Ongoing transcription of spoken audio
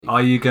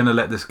Are you going to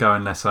let this go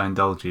unless I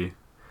indulge you?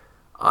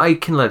 I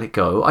can let it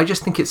go. I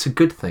just think it's a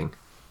good thing.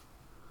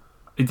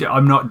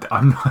 I'm not.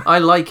 I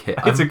like it.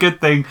 It's a good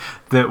thing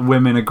that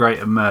women are great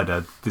at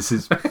murder. This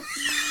is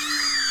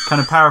kind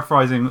of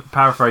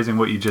paraphrasing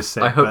what you just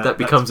said. I hope that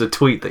becomes a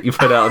tweet that you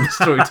put out on the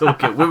Story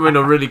Toolkit. Women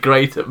are really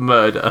great at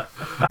murder.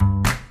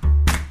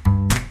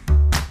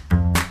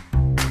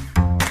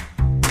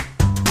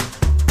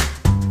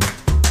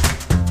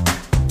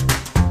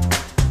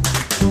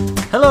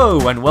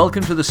 Hello and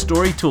welcome to the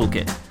Story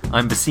Toolkit.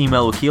 I'm Basim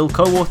El-Wakil,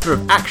 co-author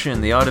of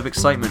Action, The Art of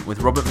Excitement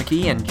with Robert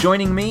McKee, and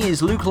joining me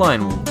is Luke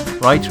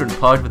Lionwall, writer and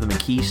part of the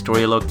McKee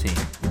Storylog team.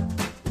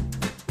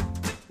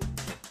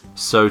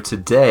 So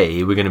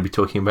today we're going to be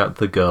talking about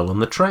The Girl on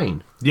the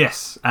Train.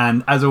 Yes,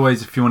 and as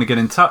always, if you want to get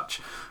in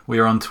touch, we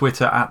are on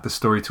Twitter at The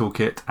Story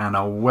Toolkit, and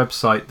our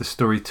website,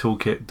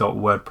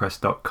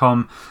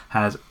 thestorytoolkit.wordpress.com,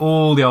 has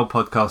all the old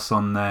podcasts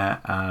on there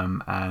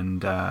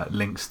and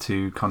links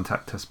to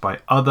contact us by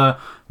other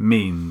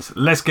means.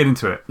 Let's get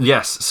into it.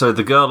 Yes, so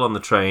The Girl on the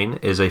Train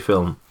is a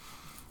film,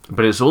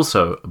 but it's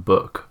also a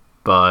book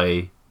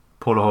by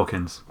Paula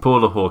Hawkins.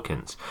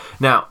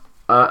 Now,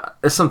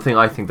 there's something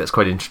I think that's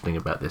quite interesting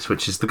about this,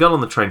 which is The Girl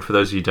on the Train, for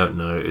those of you who don't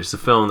know, is the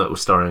film that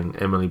was starring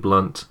Emily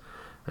Blunt,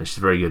 and she's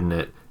very good in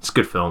it. It's a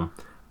good film.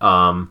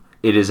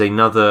 It is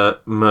another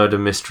murder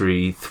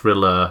mystery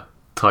thriller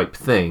type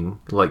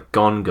thing, like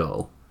Gone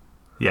Girl.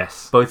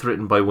 Yes. Both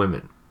written by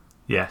women.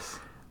 Yes.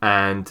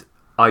 And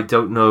I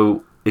don't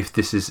know if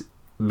this is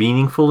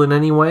meaningful in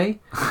any way,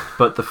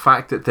 but the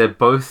fact that they're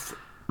both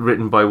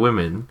written by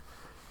women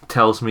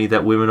tells me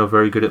that women are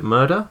very good at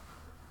murder,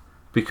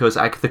 because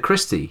Agatha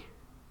Christie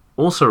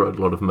also wrote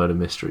a lot of murder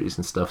mysteries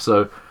and stuff.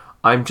 So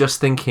I'm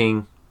just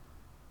thinking,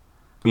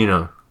 you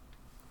know,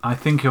 I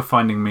think you're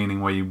finding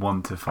meaning where you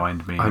want to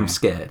find meaning. I'm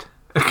scared.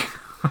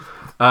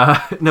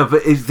 No,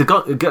 but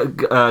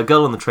the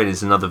Girl on the Train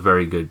is another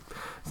very good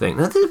thing.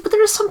 But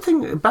there is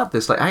something about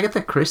this, like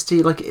Agatha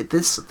Christie. Like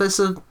there's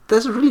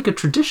a really good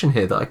tradition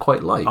here that I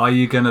quite like. Are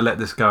you going to let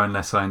this go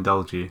unless I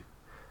indulge you?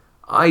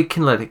 I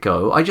can let it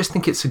go. I just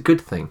think it's a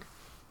good thing.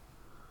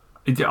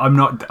 I'm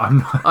not.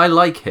 I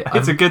like it.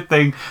 It's a good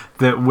thing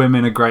that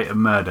women are great at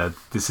murder.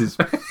 This is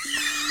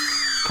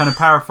kind of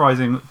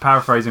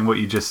paraphrasing what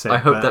you just said. I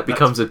hope that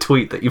becomes a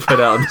tweet that you put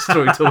out on the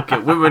Story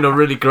Toolkit. Women are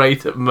really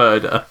great at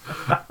murder.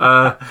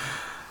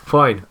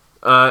 Fine.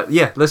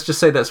 Yeah, let's just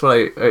say that's what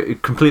I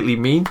completely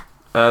mean.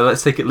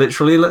 Let's take it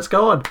literally. Let's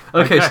go on.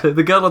 Okay, so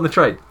The Girl on the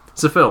Train.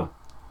 It's a film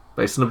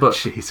based on a book.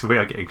 Jeez, we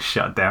are getting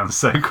shut down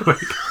so quick.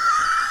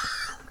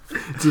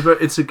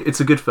 It's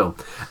a good film,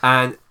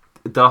 and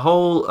the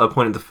whole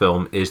point of the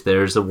film is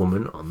there is a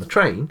woman on the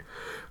train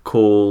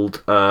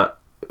called I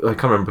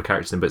can't remember the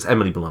character's name, but it's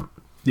Emily Blunt.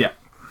 Yeah.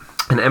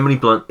 And Emily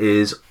Blunt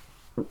is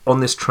on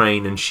this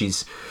train, and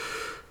she's...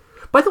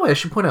 By the way, I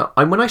should point out,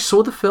 when I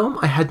saw the film,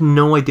 I had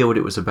no idea what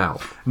it was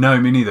about.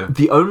 No, me neither.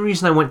 The only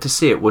reason I went to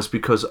see it was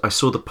because I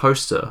saw the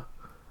poster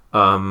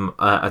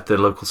at the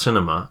local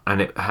cinema,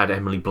 and it had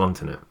Emily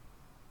Blunt in it.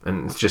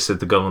 And it just said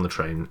The Girl on the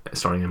Train,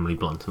 starring Emily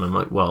Blunt. And I'm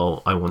like,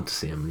 well, I want to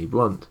see Emily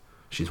Blunt.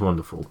 She's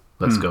wonderful.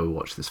 Let's go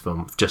watch this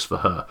film just for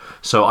her.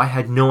 So I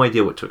had no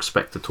idea what to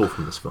expect at all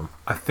from this film.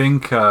 I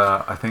think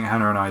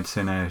Hannah and I had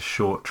seen a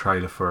short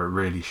trailer for it,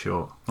 really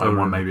short, like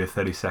one maybe a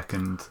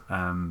 30-second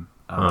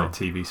like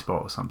TV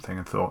spot or something,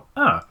 and thought,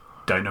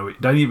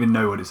 don't even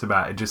know what it's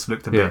about. It just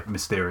looked a bit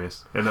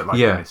mysterious. It looked like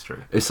a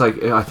mystery. It's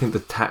like, I think the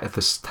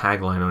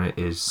tagline on it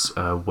is,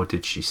 "What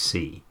did she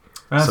see?"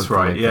 That's something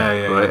right. Like yeah, that,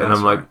 yeah. Right? Yeah, and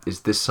I'm like, right.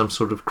 Is this some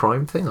sort of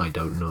crime thing? I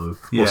don't know.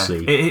 We'll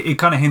see. It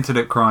kind of hinted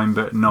at crime,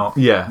 but not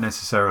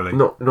necessarily.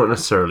 Not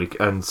necessarily.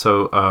 And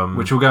so,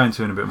 which we'll go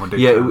into in a bit more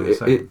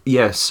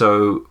detail.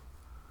 So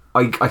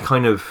I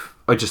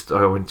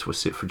went to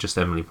see it for just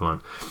Emily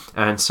Blunt,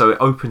 and so it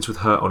opens with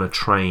her on a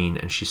train,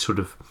 and she's sort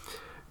of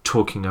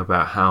talking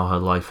about how her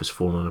life has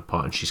fallen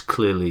apart, and she's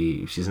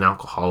an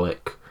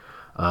alcoholic,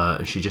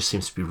 and she just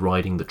seems to be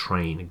riding the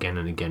train again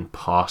and again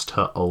past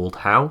her old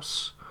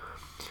house,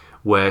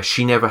 where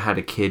she never had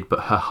a kid,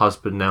 but her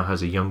husband now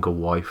has a younger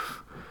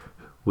wife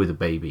with a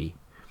baby,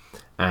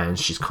 and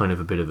she's kind of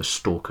a bit of a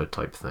stalker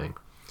type thing.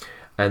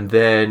 And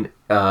then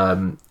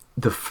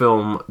the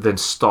film then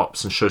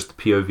stops and shows the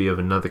POV of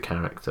another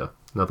character,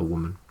 another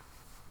woman,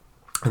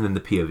 and then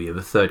the POV of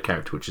a third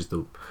character, which is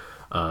the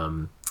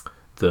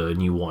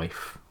new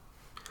wife.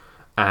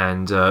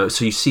 And so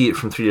you see it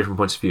from three different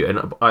points of view.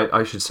 And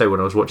I should say, when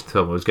I was watching the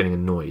film, I was getting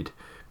annoyed,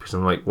 because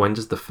I'm like, when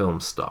does the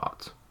film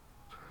start?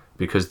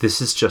 Because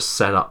this is just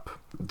set up.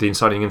 The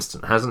inciting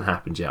incident hasn't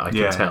happened yet. I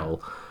can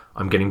tell.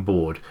 I'm getting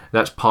bored.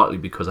 That's partly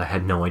because I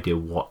had no idea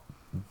what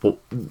I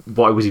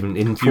was even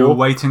in for. You were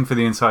waiting for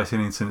the inciting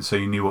incident, so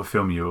you knew what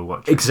film you were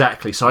watching.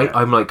 Exactly. So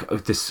I'm like,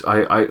 this.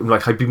 I'm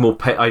like, I'd be more.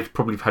 I'd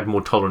probably have had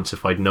more tolerance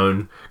if I'd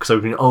known, because I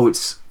would have been,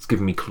 it's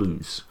giving me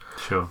clues.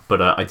 Sure.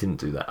 But I didn't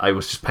do that. I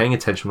was just paying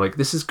attention. Like,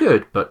 this is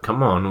good, but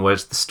come on,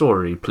 where's the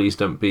story? Please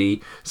don't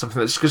be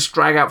something that's just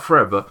drag out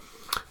forever.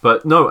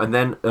 But no, and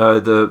then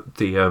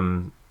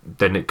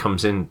then it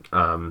comes in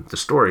the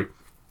story,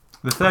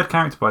 The third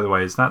character, by the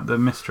way, is that the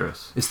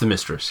mistress? It's the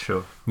mistress.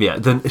 Sure. Yeah,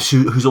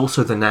 who's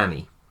also the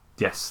nanny.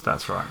 Yes,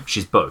 that's right.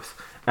 She's both.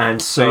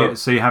 And so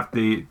you have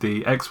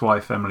the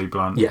ex-wife Emily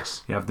Blunt.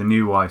 Yes. You have the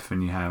new wife,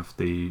 and you have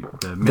the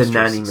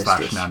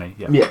mistress nanny /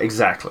 nanny. Yeah,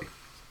 exactly.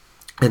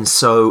 And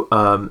so,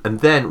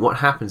 and then what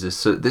happens is,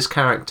 so this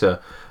character,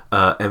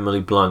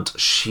 Emily Blunt,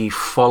 she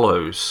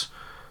follows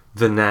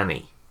the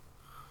nanny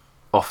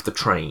off the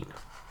train.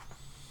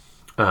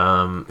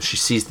 She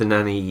sees the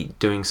nanny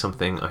doing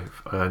something,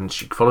 and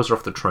she follows her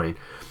off the train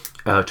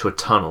to a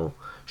tunnel.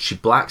 She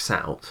blacks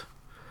out.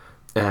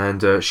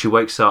 And she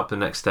wakes up the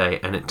next day,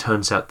 and it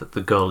turns out that the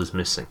girl is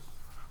missing.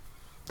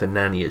 The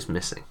nanny is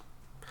missing.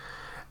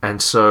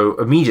 And so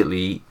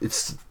immediately,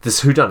 it's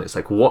this whodunit. It's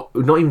like, what?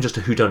 Not even just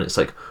a whodunit. It's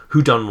like,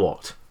 who done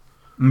what?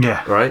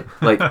 Yeah. Right?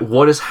 Like,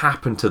 what has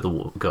happened to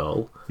the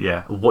girl?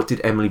 Yeah. What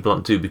did Emily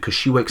Blunt do? Because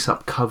she wakes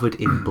up covered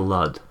in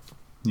blood.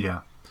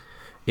 Yeah.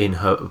 In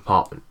her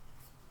apartment.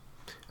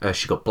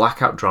 She got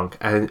blackout drunk,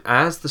 and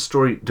as the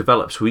story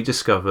develops, we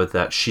discover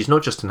that she's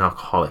not just an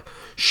alcoholic.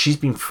 She's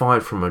been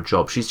fired from her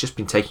job. She's just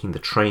been taking the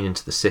train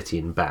into the city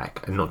and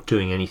back and not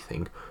doing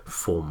anything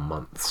for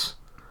months.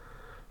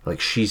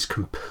 Like, she's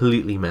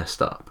completely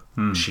messed up.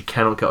 She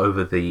cannot get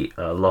over the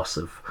loss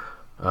of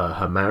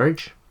her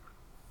marriage.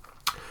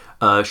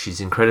 She's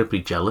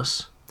incredibly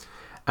jealous.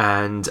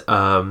 And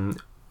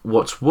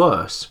what's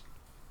worse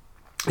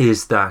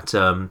is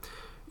that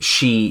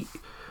she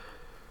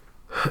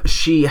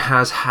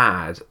has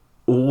had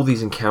all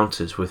these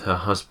encounters with her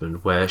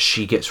husband where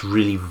she gets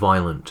really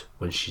violent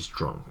when she's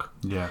drunk.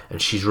 Yeah. And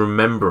she's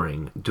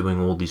remembering doing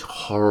all these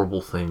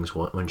horrible things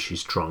when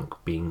she's drunk,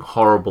 being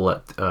horrible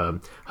at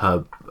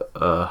her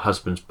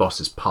husband's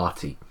boss's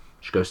party.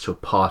 She goes to a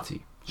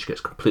party. She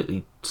gets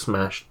completely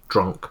smashed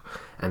drunk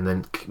and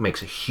then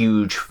makes a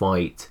huge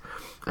fight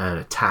and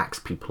attacks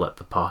people at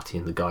the party,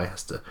 and the guy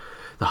has to...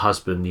 The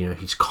husband,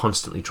 he's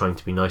constantly trying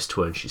to be nice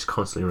to her, and she's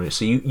constantly...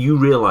 So you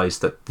realise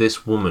that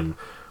this woman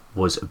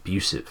was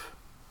abusive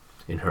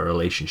in her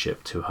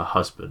relationship to her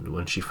husband.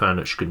 When she found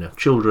out she couldn't have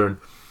children,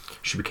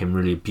 she became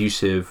really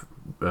abusive,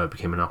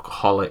 became an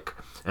alcoholic,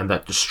 and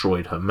that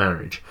destroyed her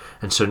marriage.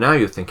 And so now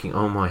you're thinking,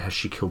 oh my, has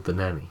she killed the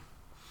nanny?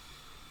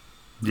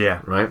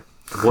 Yeah. Right?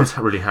 What's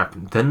really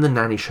happened? Then the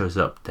nanny shows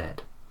up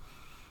dead.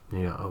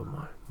 And you go, oh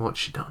my, what's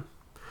she done?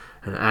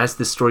 And as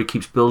this story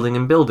keeps building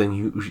and building,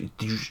 you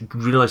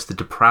realise the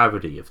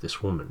depravity of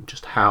this woman,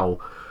 just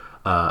how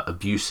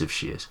abusive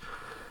she is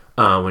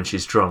when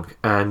she's drunk.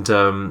 And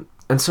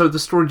so the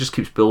story just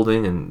keeps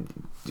building,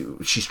 and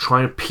she's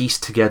trying to piece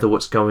together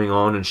what's going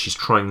on, and she's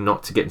trying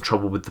not to get in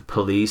trouble with the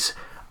police.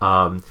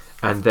 And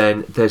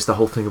then there's the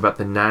whole thing about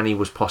the nanny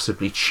was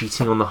possibly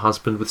cheating on the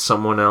husband with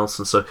someone else,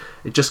 and so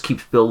it just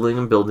keeps building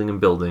and building and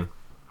building.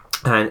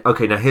 And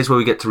okay, now here's where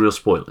we get to real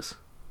spoilers.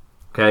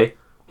 Okay?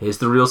 Here's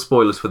the real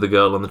spoilers for the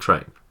girl on the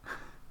train.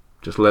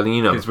 Just letting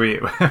you know.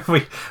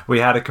 Because we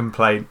had a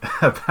complaint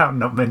about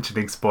not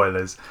mentioning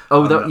spoilers.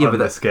 Oh, on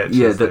the sketches.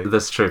 Yeah,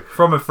 that's true.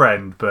 From a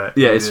friend, but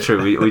yeah, it's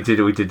true. We did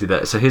do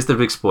that. So here's the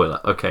big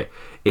spoiler. Okay,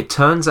 it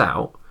turns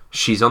out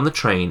she's on the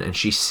train and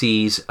she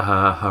sees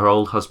her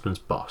old husband's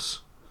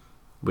boss,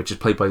 which is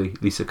played by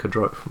Lisa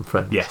Kudrow from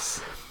Friends.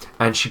 Yes.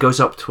 And she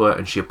goes up to her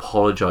and she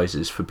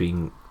apologizes for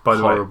being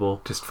horrible.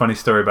 Way, just funny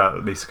story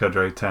about Lisa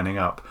Kudrow turning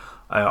up.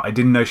 I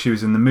didn't know she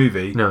was in the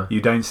movie. No.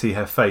 You don't see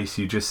her face,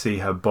 you just see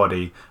her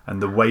body,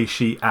 and the way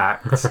she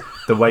acts,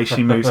 the way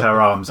she moves her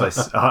arms. I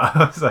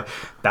was like,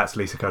 that's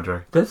Lisa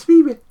Kudrow. That's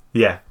Phoebe.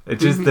 Yeah,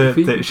 it's just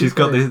that she's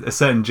got a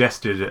certain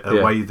gesture,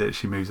 a way that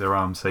she moves her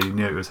arms, so you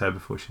knew it was her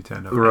before she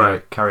turned up. Right.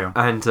 Anyway, carry on.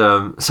 And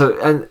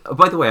and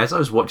by the way, as I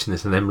was watching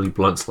this, and Emily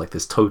Blunt's like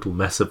this total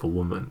mess of a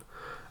woman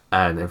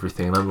and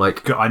everything, and I'm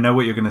like, I know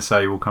what you're going to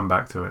say. We'll come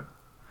back to it.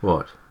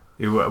 What?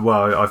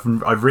 Well,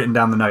 I've written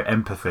down the note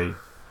empathy.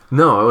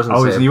 No, I wasn't.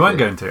 Oh, you weren't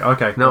going to?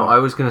 Okay. No, I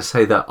was going to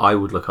say that I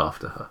would look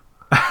after her.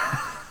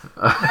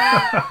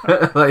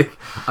 Like,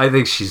 I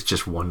think she's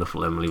just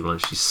wonderful, Emily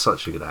Blunt. She's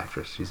such a good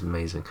actress. She's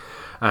amazing.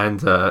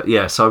 And so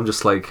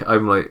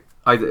I'm like,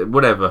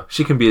 whatever.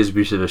 She can be as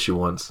abusive as she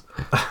wants.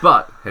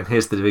 But, and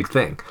here's the big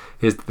thing.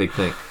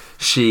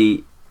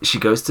 She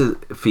goes to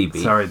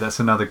Phoebe. Sorry,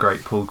 that's another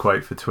great pull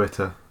quote for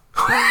Twitter.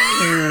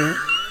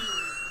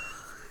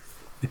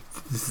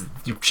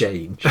 You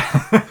change.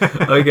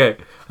 Okay,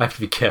 I have to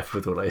be careful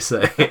with what I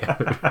say.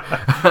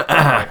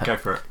 Right, go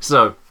for it.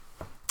 So,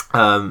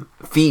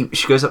 Phoebe,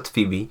 she goes up to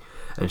Phoebe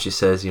and she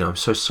says, I'm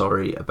so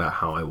sorry about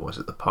how I was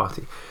at the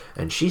party.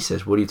 And she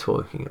says, what are you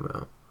talking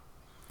about?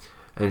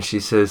 And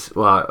she says,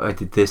 well, I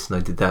did this and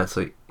I did that. It's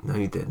like, no,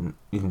 you didn't.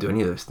 You didn't do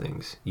any of those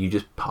things. You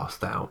just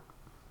passed out.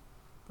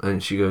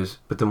 And she goes,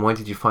 but then why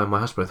did you fire my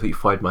husband? I thought you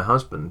fired my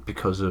husband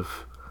because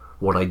of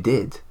what I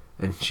did.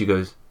 And she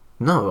goes,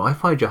 no, I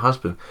fired your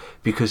husband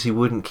because he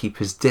wouldn't keep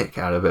his dick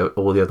out of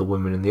all the other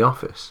women in the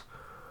office.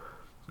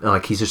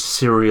 Like, he's a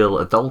serial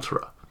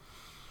adulterer.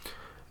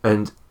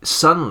 And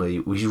suddenly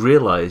we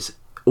realise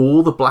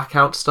all the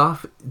blackout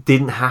stuff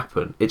didn't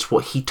happen. It's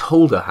what he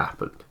told her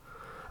happened.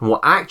 And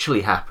what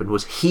actually happened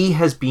was he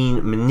has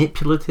been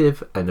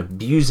manipulative and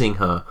abusing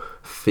her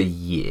for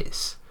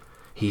years.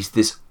 He's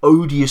this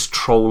odious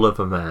troll of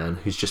a man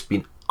who's just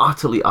been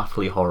utterly,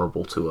 utterly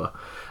horrible to her.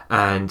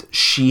 And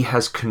she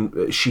has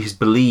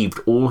believed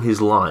all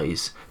his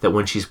lies, that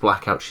when she's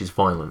blackout, she's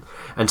violent.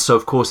 And so,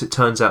 of course, it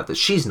turns out that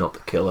she's not the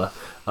killer.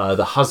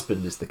 The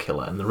husband is the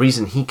killer. And the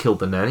reason he killed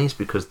the nanny is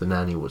because the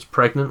nanny was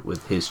pregnant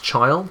with his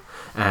child,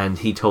 and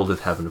he told her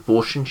to have an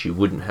abortion. She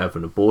wouldn't have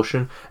an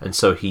abortion, and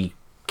so he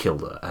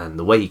killed her. And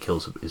the way he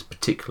kills her is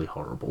particularly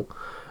horrible.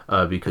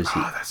 Because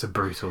that's a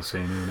brutal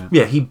scene, isn't it?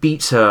 Yeah, he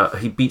beats her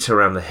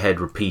around the head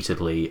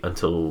repeatedly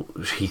until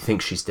he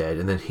thinks she's dead,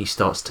 and then he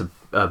starts to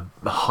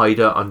hide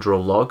her under a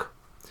log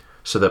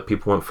so that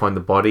people won't find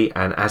the body.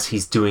 And as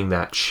he's doing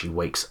that, she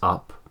wakes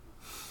up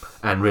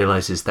and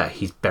realizes that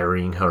he's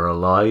burying her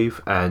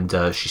alive, and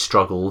she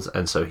struggles,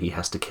 and so he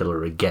has to kill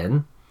her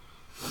again.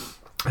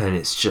 And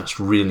it's just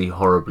really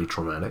horribly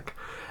traumatic.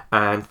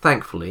 And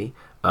thankfully,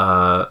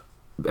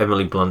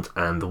 Emily Blunt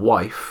and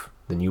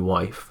the new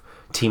wife,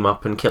 team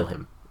up and kill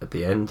him at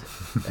the end,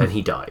 and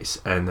he dies.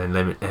 And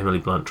then Emily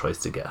Blunt tries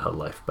to get her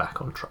life back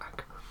on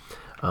track,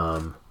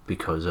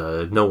 because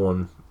no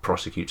one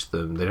prosecutes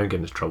them. They don't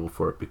get into trouble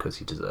for it because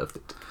he deserved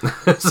it.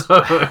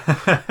 So,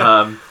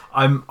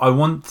 I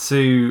want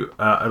to,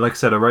 like I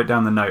said, I wrote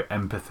down the note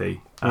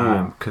empathy,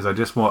 because I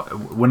just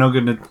want. We're not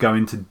going to go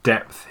into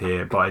depth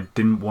here, but I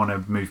didn't want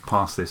to move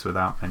past this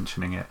without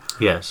mentioning it.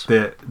 Yes.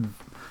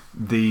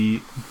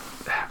 The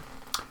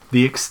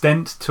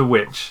extent to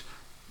which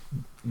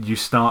you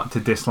start to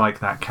dislike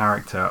that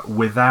character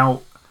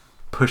without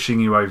pushing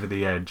you over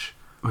the edge.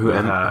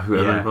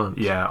 Emily Blunt.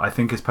 Yeah, I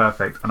think is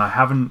perfect, and I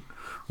hadn't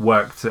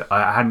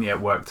yet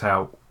worked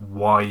out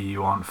why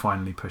you aren't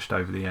finally pushed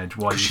over the edge.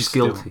 Why she's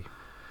guilty.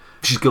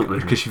 She's guilty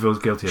because she feels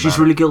guilty. She's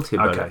really guilty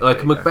about it.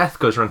 Like Macbeth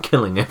go. goes around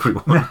killing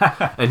everyone,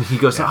 and he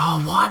goes,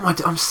 "Oh, why am I?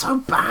 I'm so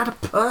bad a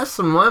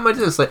person. Why am I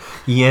doing this?" Like,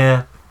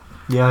 yeah,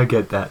 I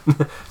get that.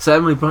 So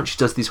Emily Blunt, she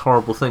does these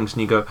horrible things,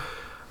 and you go,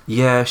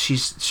 "Yeah, she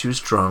was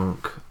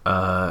drunk.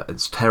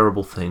 It's a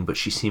terrible thing, but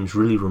she seems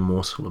really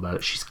remorseful about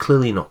it. She's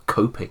clearly not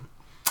coping.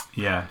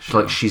 Yeah,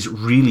 sure. Like, she's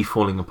really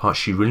falling apart.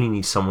 She really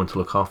needs someone to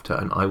look after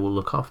her, and I will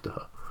look after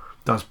her."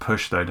 Does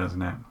push though,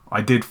 doesn't it?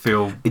 I did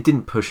feel it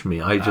didn't push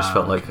me. I just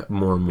felt like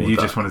more and more. You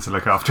just wanted to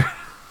look after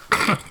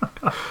her.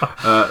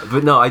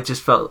 But no, I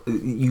just felt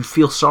you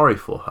feel sorry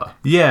for her.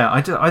 Yeah,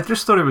 I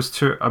just thought it was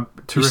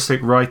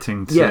terrific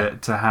writing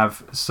to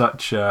have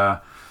such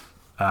a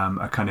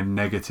kind of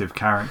negative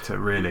character,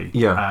 really.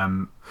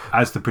 Yeah.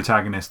 As the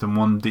protagonist, and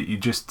one that you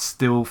just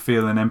still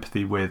feel an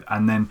empathy with,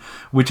 and then,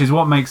 which is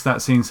what makes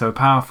that scene so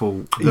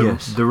powerful.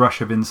 The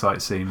rush of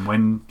insight scene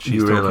when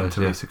she's talking to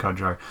Lisa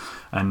Kudrow,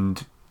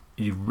 and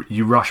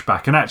you rush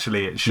back, and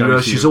actually it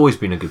shows she's always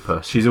been a good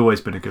person. She's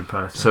always been a good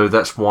person. So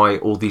that's why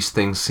all these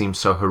things seem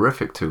so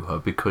horrific to her,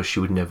 because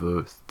she would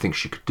never think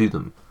she could do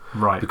them.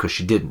 Right. Because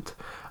she didn't.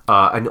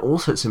 And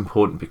also it's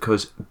important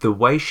because the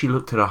way she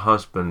looked at her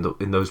husband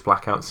in those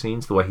blackout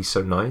scenes, the way he's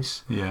so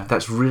nice,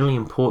 that's really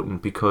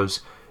important, because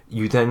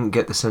you then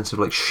get the sense of,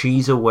 like,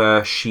 she's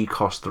aware she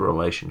cost the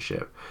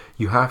relationship.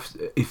 You have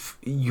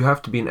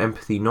to be in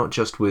empathy, not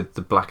just with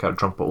the blackout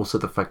drunk, but also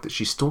the fact that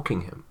she's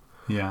stalking him.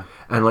 Yeah.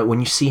 And, like, when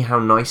you see how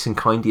nice and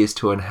kind he is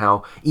to her, and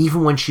how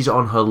even when she's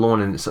on her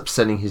lawn and it's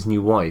upsetting his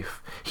new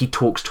wife, he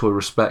talks to her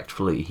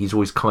respectfully. He's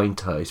always kind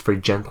to her. He's very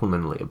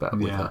gentlemanly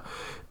with her.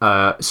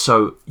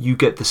 So you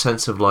get the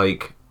sense of,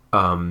 like,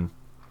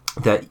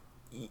 that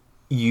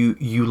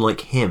you like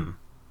him.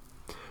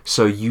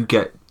 So you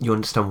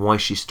understand why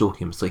she's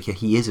stalking him. It's like, yeah,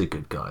 he is a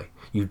good guy.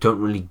 You don't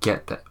really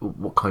get that,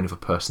 what kind of a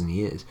person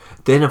he is.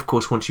 Then, of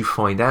course, once you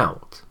find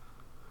out,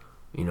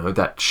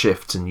 that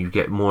shifts, and you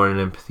get more in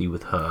empathy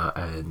with her,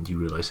 and you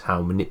realise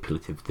how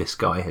manipulative this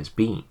guy has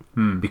been,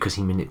 because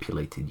he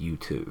manipulated you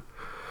too.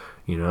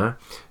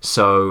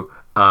 So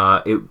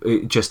I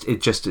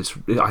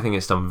think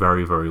it's done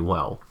very, very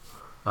well.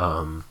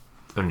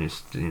 And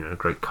it's a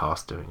great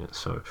cast doing it.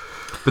 So,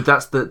 but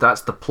that's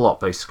the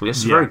plot basically.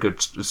 It's very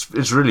good.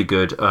 It's really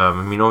good.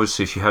 I mean,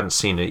 obviously, if you hadn't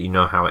seen it, you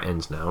know how it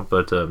ends now.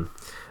 But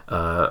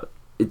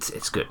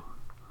it's good.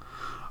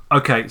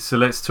 Okay, so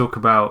let's talk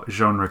about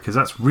genre, because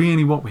that's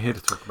really what we're here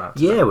to talk about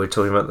today. Yeah, we're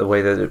talking about the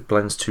way that it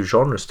blends two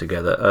genres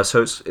together.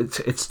 So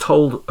it's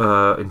told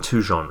in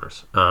two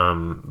genres,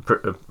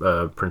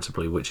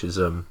 principally, which is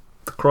the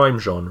crime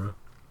genre,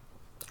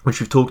 which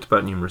we've talked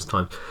about numerous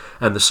times,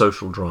 and the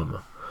social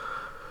drama.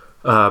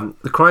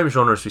 The crime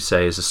genre, as we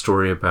say, is a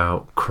story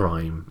about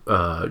crime,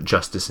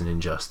 justice and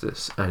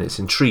injustice, and it's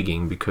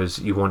intriguing because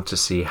you want to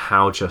see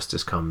how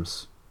justice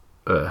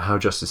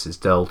is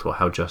dealt, or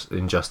how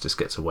injustice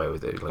gets away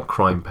with it. Like,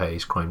 crime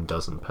pays, crime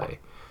doesn't pay.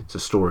 It's a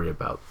story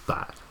about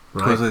that,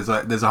 right? Because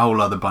there's a whole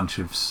other bunch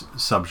of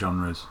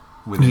subgenres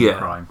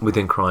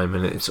within crime,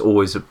 and it's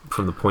always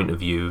from the point of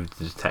view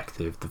the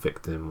detective, the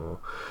victim, or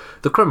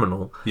the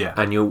criminal. Yeah,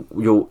 and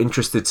you're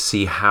interested to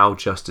see how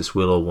justice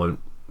will or won't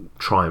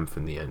triumph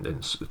in the end,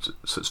 and so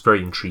it's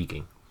very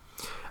intriguing.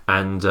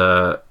 And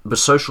but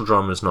social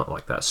drama is not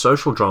like that.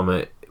 Social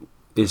drama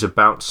is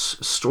about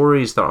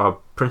stories that are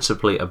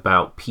principally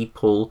about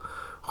people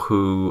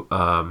who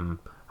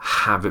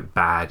have it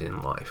bad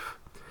in life,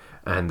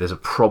 and there's a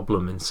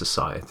problem in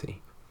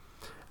society.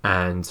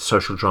 And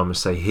social dramas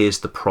say, here's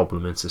the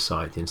problem in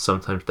society. And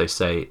sometimes they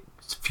say,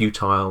 it's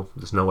futile,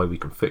 there's no way we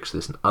can fix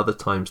this. And other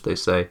times they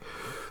say,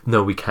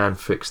 no, we can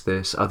fix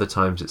this. Other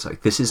times it's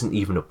like, this isn't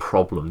even a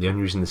problem. The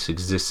only reason this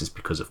exists is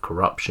because of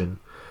corruption.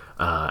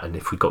 And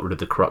if we got rid of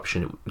the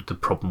corruption, the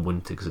problem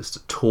wouldn't exist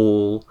at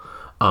all.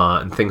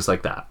 And things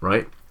like that,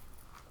 right?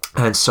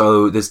 And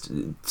so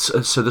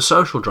the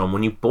social drama,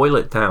 when you boil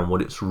it down,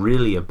 what it's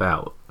really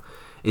about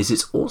is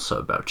it's also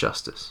about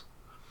justice.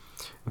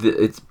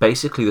 It's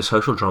basically, the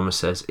social drama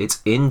says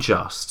it's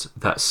unjust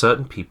that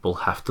certain people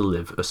have to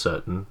live a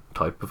certain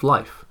type of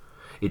life.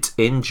 It's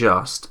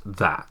unjust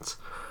that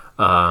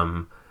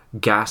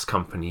gas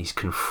companies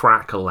can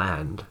frack a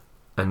land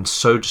and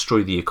so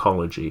destroy the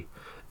ecology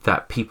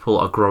that people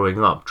are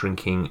growing up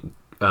drinking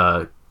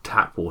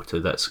tap water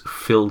that's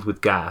filled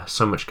with gas,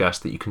 so much gas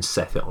that you can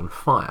set it on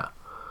fire.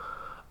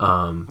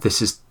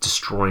 This is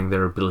destroying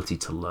their ability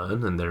to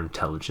learn and their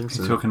intelligence.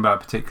 You're talking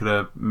about a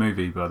particular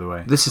movie, by the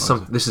way. This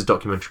is a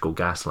documentary called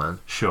Gasland.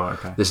 Sure,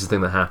 okay. This is the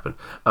thing that happened.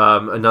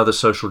 Another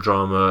social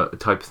drama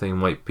type of thing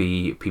might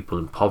be people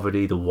in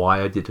poverty. The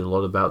Wire did a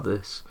lot about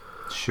this.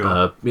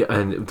 Sure.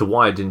 And The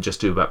Wire didn't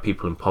just do about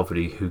people in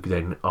poverty who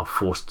then are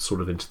forced sort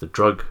of into the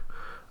drug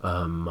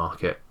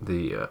market.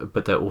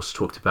 But they also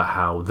talked about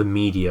how the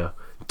media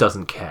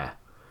doesn't care.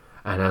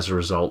 And as a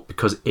result,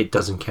 because it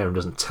doesn't care and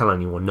doesn't tell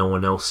anyone, no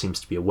one else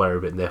seems to be aware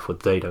of it, and therefore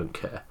they don't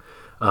care.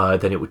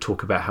 Then it would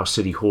talk about how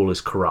City Hall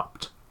is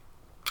corrupt.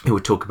 It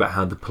would talk about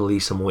how the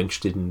police are more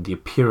interested in the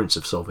appearance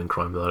of solving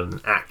crime rather than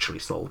actually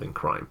solving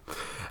crime.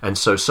 And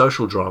so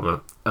social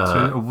drama...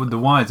 so The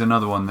Wire is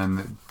another one then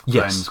that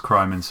blends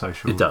crime and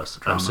social drama. It does,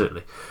 drama.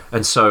 Absolutely.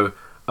 And so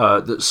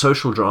the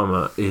social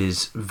drama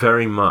is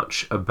very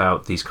much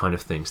about these kind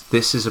of things.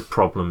 This is a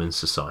problem in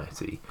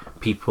society.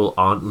 People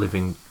aren't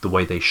living the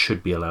way they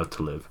should be allowed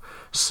to live.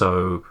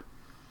 So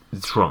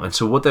it's wrong. And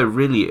so what they're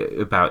really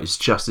about is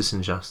justice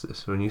and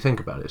justice. When you think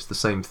about it, it's the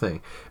same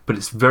thing. But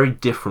it's very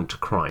different to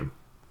crime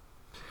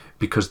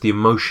because the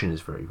emotion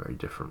is very, very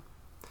different.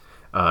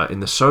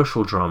 In the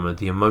social drama,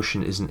 the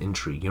emotion isn't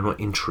intrigue. You're not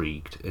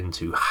intrigued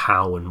into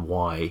how and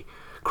why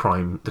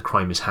the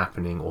crime is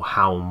happening, or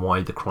how and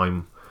why the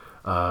criminal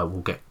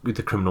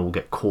will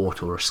get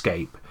caught or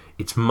escape.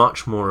 It's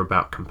much more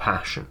about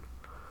compassion.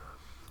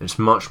 It's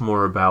much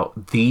more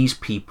about these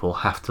people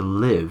have to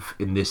live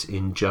in this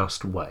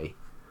unjust way,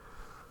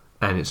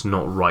 and it's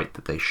not right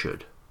that they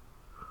should.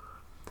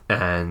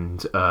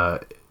 And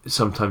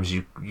sometimes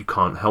you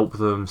can't help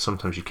them,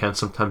 sometimes you can,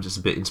 sometimes it's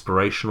a bit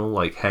inspirational,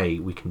 like, hey,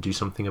 we can do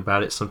something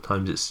about it.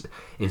 Sometimes it's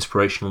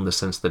inspirational in the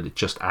sense that it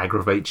just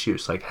aggravates you.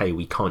 It's like, hey,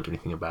 we can't do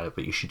anything about it,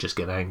 but you should just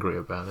get angry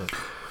about it,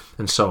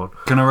 and so on.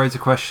 Can I raise a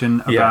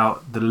question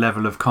about the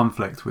level of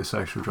conflict with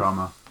social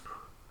drama?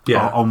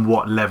 Yeah. On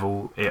what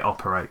level it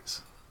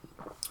operates?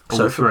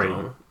 Social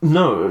drama?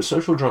 No,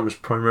 social drama is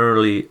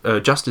primarily...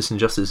 justice and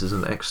justice is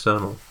an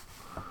external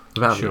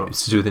value. Sure.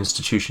 It's to do with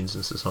institutions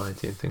and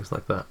society and things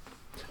like that.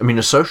 I mean,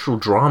 a social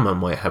drama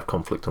might have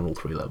conflict on all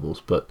three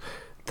levels, but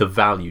the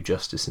value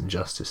justice and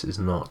justice is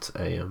not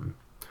a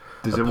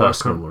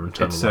personal or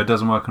internal. So it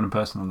doesn't work on a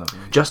personal level?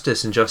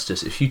 Justice and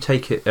justice, if you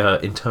take it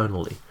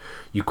internally,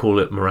 you call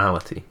it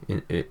morality.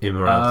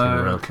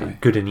 Immorality. Okay.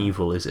 Good and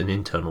evil is an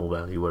internal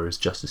value, whereas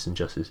justice and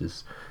justice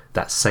is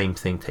that same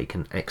thing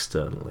taken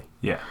externally.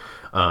 Yeah.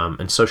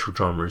 And social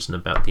drama isn't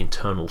about the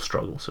internal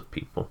struggles of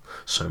people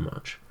so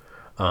much.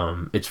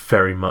 It's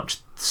very much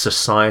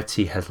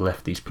society has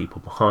left these people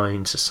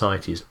behind.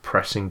 Society is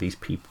oppressing these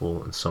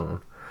people, and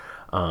so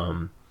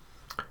on.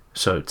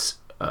 So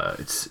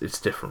it's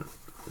different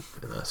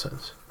in that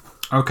sense.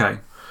 Okay.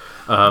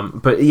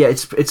 But yeah,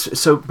 it's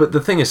so. But the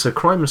thing is, so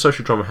crime and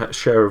social drama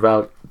share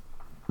about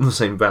the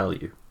same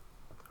value,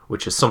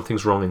 which is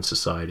something's wrong in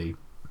society,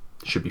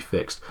 should be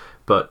fixed.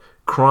 But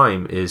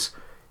crime is,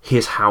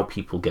 here's how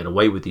people get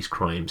away with these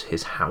crimes.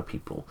 Here's how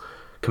people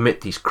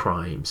commit these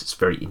crimes. It's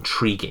very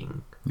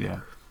intriguing.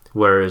 Yeah.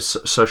 Whereas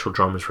social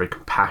drama is very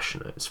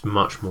compassionate. It's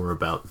much more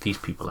about these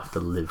people have to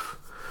live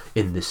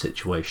in this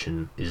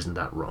situation. Isn't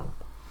that wrong?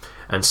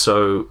 And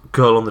so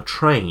Girl on the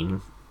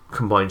Train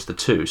combines the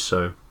two.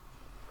 So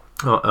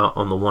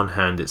on the one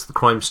hand, it's the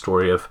crime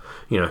story of,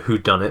 who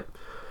done it.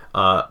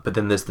 But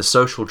then there's the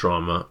social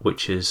drama,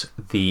 which is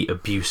the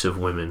abuse of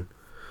women.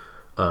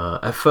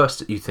 At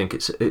first, you think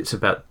it's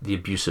about the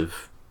abuse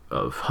of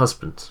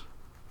husbands.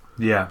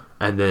 Yeah.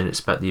 And then it's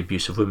about the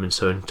abuse of women.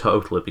 So in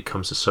total, it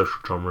becomes a social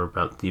drama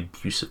about the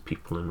abuse of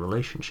people in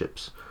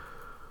relationships.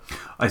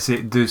 I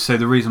see. So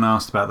the reason I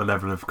asked about the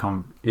level of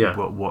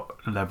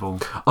what level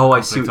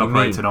I see what you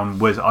operated mean. On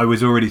was I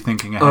was already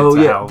thinking ahead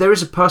to how... there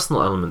is a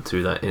personal element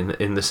to that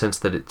in the sense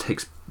that it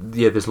takes...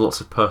 Yeah, there's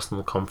lots of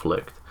personal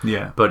conflict.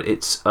 Yeah. But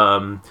it's...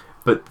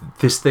 but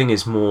this thing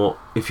is more...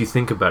 If you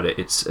think about it,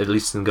 it's, at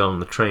least in Girl on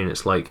the Train,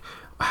 it's like,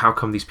 how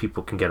come these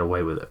people can get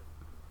away with it?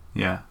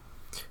 Yeah.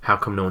 How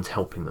come no one's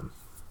helping them?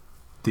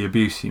 The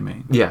abuse, you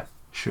mean? Yeah.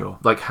 Sure.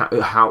 Like,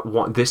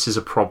 what this is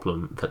a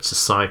problem that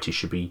society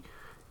should be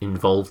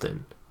involved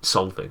in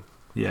solving.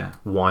 Yeah.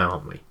 Why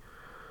aren't we?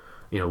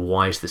 You know,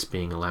 why is this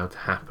being allowed to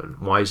happen?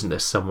 Why isn't there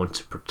someone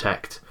to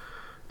protect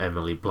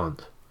Emily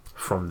Blunt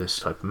from this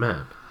type of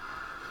man?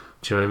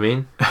 Do you know what I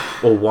mean?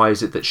 Or why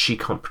is it that she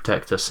can't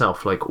protect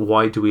herself? Like,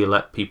 why do we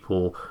let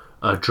people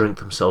drink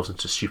themselves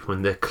into stupor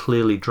when they're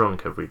clearly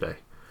drunk every day?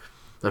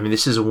 I mean,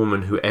 this is a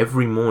woman who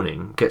every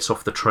morning gets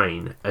off the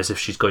train as if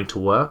she's going to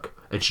work,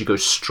 and she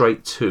goes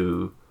straight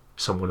to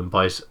someone and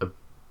buys a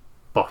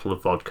bottle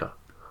of vodka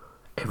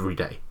every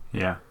day.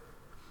 Yeah.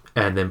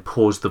 And then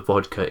pours the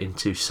vodka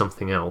into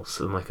something else,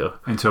 and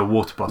into a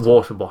water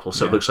bottle.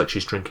 So it looks like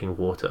she's drinking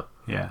water.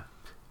 Yeah.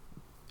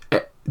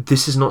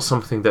 This is not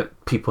something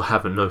that people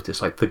haven't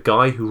noticed. Like, the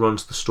guy who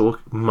runs the store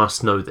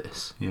must know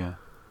this. Yeah.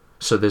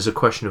 So there's a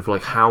question of,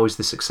 like, how is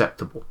this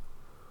acceptable?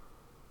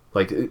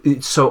 Like,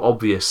 it's so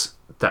obvious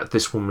that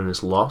this woman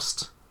is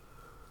lost,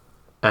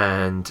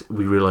 and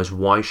we realise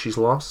why she's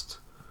lost,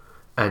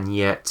 and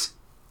yet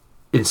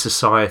in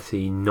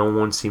society no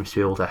one seems to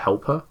be able to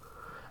help her,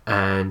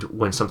 and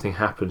when something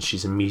happens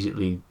she's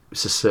immediately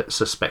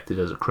suspected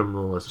as a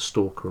criminal, as a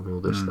stalker, and all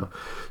this stuff.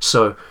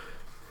 So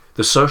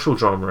the social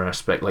drama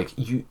aspect, like,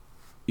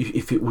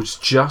 if it was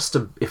just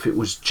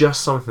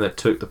something that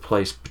took the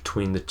place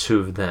between the two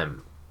of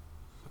them,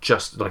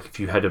 just like if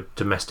you had a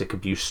domestic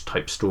abuse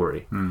type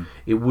story,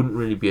 it wouldn't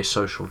really be a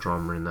social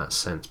drama in that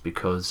sense,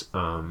 because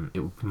it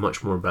would be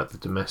much more about the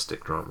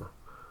domestic drama,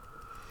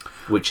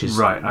 which is,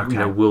 right, okay. You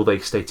know, will they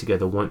stay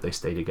together? Won't they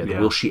stay together?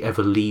 Yeah. Will she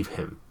ever leave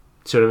him?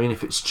 See what I mean?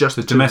 If it's just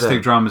the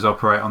domestic dramas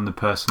operate on the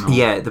personal.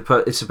 Yeah,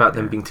 it's about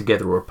them being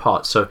together or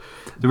apart. So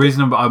the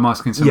reason I'm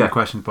asking some of the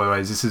questions, by the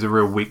way, is this is a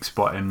real weak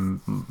spot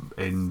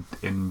in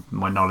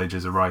my knowledge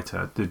as a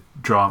writer. The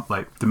drama,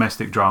 like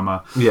domestic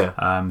drama,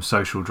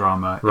 social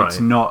drama. Right.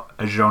 It's not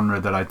a genre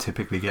that I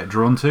typically get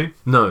drawn to.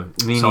 No,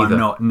 me so neither. I'm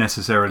not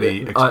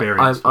necessarily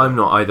experienced. I'm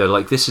not either.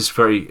 Like, this is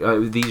very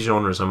these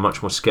genres I'm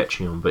much more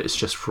sketchy on, but it's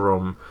just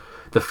from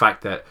the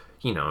fact that,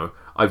 you know,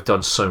 I've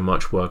done so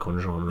much work on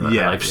genre,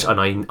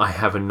 and I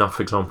have enough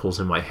examples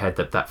in my head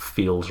that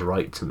feels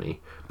right to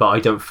me. But I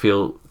don't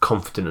feel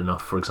confident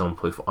enough, for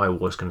example, if I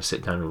was going to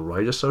sit down and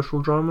write a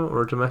social drama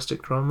or a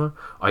domestic drama,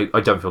 I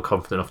don't feel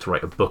confident enough to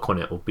write a book on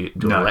it or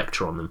do a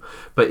lecture on them.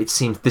 But it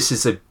seems this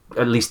is at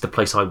least the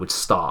place I would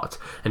start,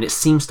 and it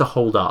seems to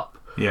hold up.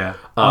 Yeah.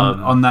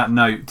 On that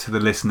note, to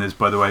the listeners,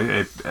 by the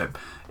way,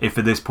 if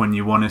at this point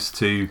you want us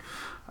to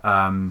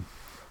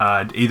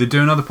either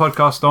do another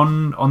podcast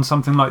on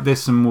something like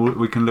this, and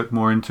we can look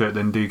more into it,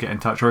 then do get in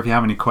touch. Or if you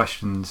have any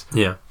questions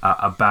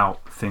about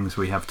things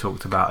we have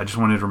talked about, I just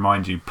wanted to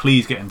remind you,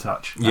 please get in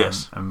touch.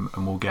 Yes. And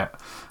we'll get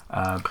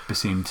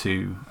Basim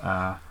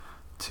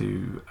to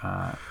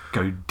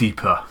go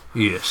deeper.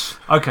 Yes.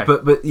 Okay.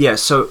 But yeah,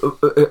 so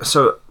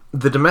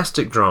the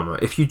domestic drama,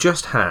 if you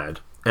just had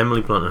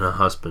Emily Blunt and her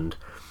husband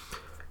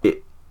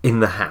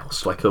in the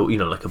house, like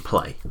a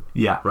play.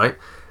 Yeah. Right?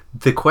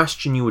 The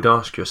question you would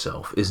ask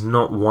yourself is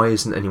not, why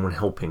isn't anyone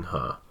helping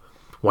her?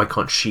 Why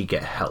can't she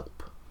get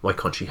help? Why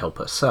can't she help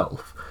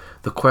herself?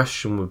 The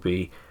question would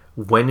be,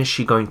 when is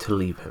she going to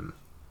leave him?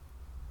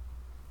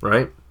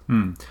 Right?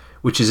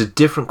 Which is a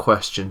different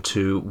question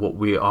to what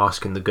we're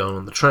asking the girl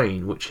on the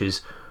train, which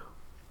is,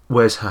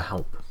 where's her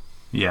help?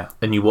 Yeah.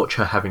 And you watch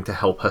her having to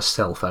help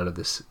herself out of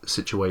this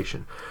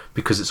situation,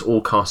 because it's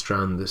all cast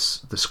around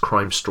this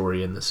crime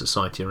story and the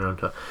society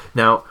around her.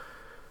 Now,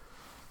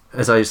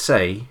 as I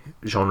say,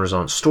 genres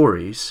aren't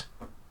stories.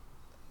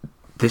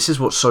 This is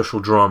what social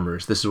drama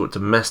is. This is what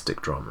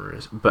domestic drama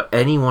is. But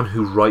anyone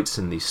who writes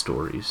in these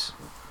stories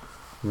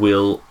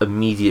will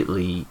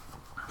immediately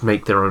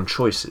make their own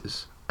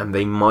choices. And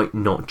they might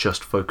not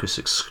just focus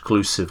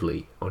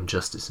exclusively on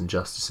justice and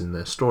justice in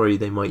their story.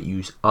 They might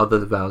use other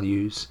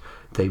values.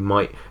 They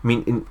might... I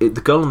mean,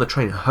 the girl on the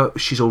train,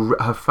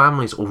 her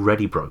family's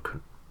already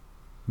broken.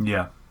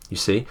 Yeah. You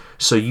see?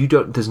 So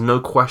there's no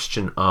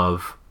question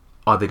of,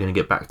 are they going to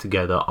get back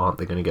together? Aren't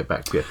they going to get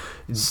back together?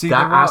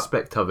 That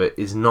aspect of it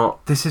is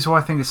not... This is why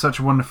I think it's such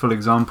a wonderful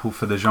example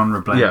for the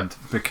genre blend,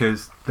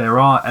 because there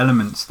are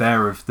elements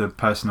there of the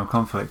personal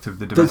conflict of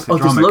the domestic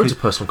drama. There's loads of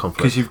personal conflict.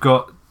 Because you've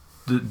got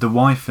the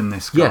wife and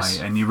this guy,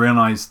 and you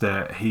realise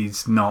that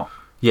he's not...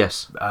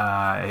 Yes.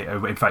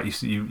 In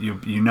fact,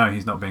 you know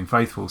he's not being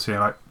faithful, so you're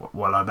like,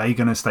 well, are they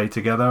going to stay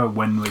together?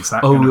 When is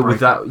that going to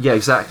break up? Yeah,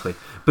 exactly.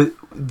 But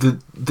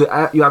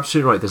you're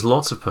absolutely right. There's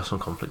lots of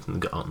personal conflict in the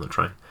Girl on the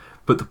Train.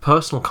 But the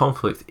personal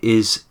conflict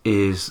is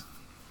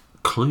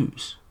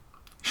clues.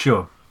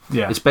 Sure.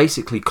 Yeah. It's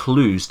basically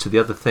clues to the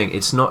other thing.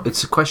 It's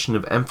a question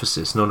of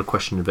emphasis, not a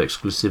question of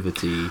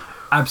exclusivity.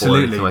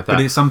 Absolutely. Or like that.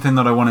 But it's something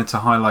that I wanted to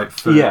highlight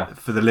for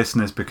the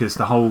listeners, because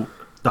the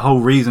whole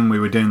reason we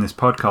were doing this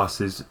podcast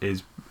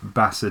is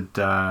Bass had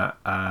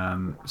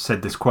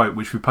said this quote,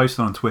 which we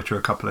posted on Twitter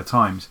a couple of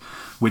times,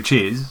 which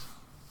is,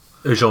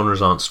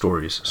 genres aren't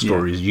stories.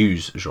 Stories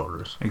use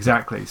genres.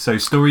 Exactly. So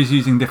stories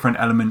using different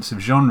elements of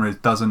genres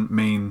doesn't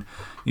mean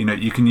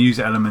you can use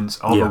elements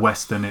of Yeah. a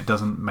Western. It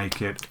doesn't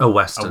make it A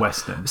Western. a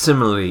Western.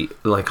 Similarly,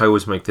 like I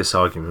always make this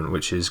argument,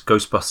 which is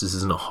Ghostbusters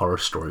isn't a horror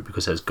story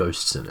because there's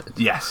ghosts in it.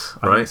 Yes,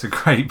 I Right? think it's a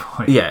great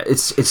point. Yeah,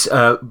 it's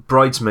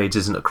Bridesmaids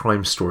isn't a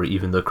crime story,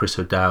 even though Chris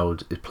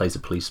O'Dowd plays a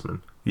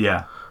policeman.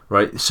 Yeah.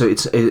 Right, so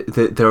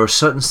there are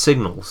certain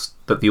signals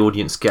that the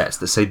audience gets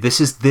that say this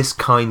is this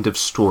kind of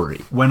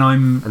story,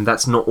 and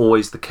that's not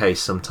always the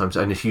case sometimes.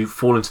 And if you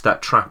fall into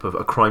that trap of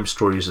a crime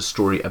story is a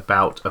story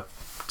about a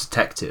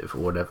detective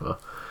or whatever,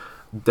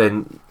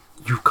 then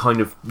you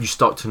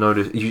start to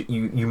notice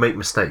you make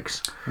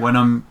mistakes. When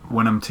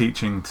I'm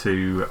teaching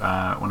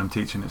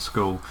at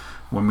school,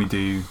 when we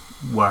do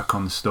work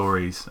on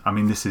stories, I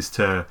mean this is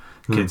to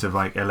kids of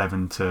like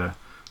 11 to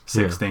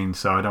 16,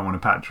 so I don't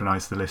want to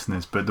patronise the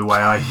listeners, but the way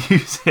I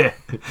use it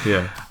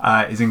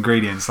is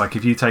ingredients. Like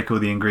if you take all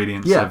the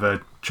ingredients of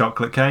a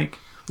chocolate cake,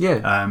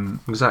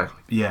 exactly.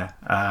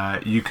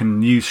 You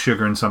can use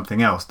sugar and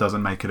something else,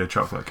 doesn't make it a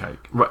chocolate cake.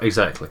 Right,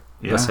 exactly.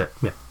 Yeah? That's it.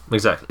 Yeah,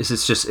 exactly.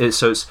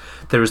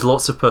 There is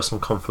lots of personal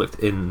conflict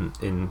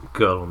in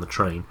Girl on the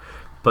Train,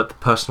 but the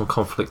personal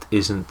conflict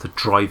isn't the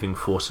driving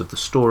force of the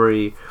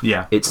story.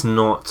 Yeah, it's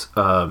not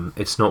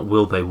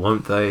will they,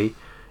 won't they.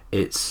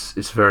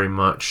 It's very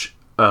much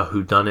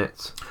who done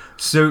it.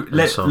 So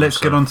let's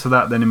get on to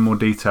that then in more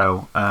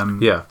detail.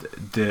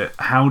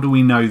 How do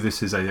we know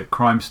this is a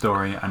crime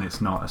story and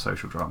it's not a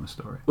social drama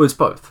story? Well, it's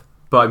both.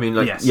 But I mean,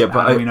 how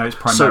do we know it's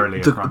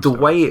primarily a crime story?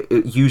 The way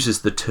it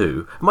uses the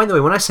two. By the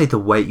way, when I say the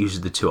way it uses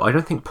the two, I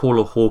don't think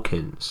Paula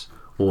Hawkins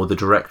or the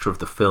director of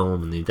the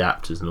film and the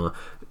adapters and all that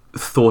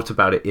thought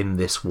about it in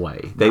this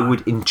way. They would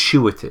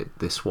intuit it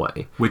this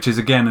way, which is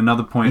again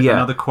another point.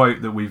 Another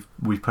quote that we've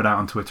put out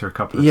on Twitter a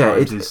couple of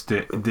times is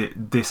that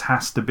this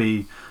has to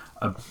be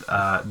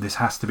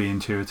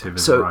intuitive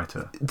as a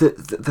writer.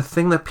 The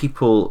thing that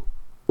people,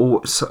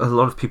 or a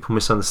lot of people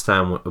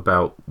misunderstand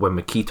about when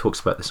McKee talks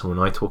about this and when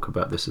I talk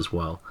about this as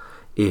well,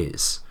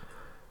 is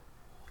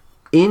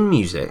in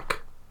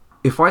music,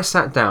 if I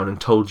sat down and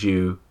told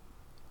you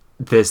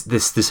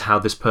this how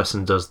this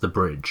person does the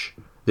bridge,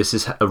 this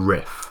is a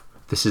riff,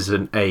 this is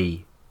an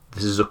A,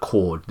 this is a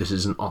chord, this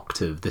is an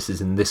octave, this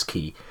is in this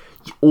key,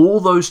 all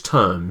those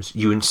terms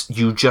you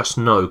just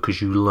know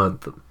because you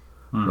learnt them,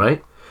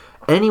 right?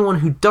 Anyone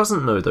who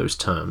doesn't know those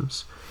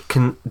terms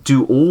can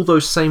do all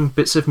those same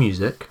bits of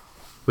music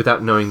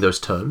without knowing those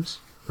terms,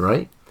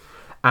 right?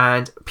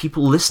 And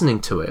people listening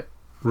to it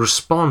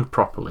respond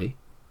properly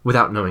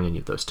without knowing any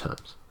of those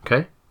terms,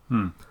 okay?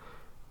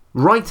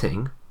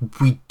 Writing,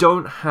 we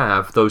don't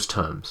have those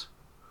terms.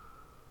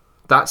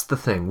 That's the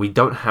thing, we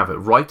don't have it.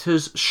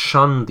 Writers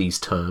shun these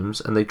terms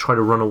and they try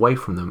to run away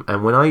from them.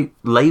 And when I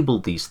label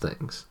these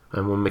things,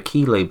 and when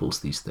McKee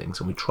labels these things,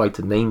 and we try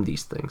to name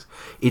these things,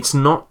 it's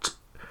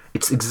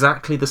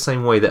exactly the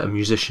same way that a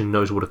musician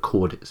knows what a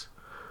chord is.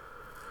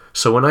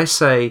 So when I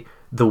say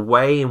the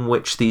way in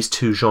which these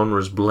two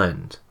genres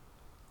blend,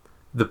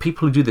 the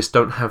people who do this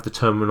don't have the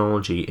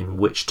terminology in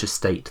which to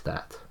state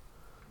that.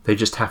 They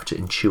just have to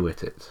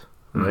intuit it,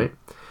 right?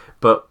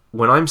 But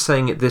when I'm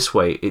saying it this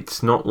way,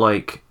 it's not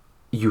like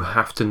you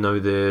have to know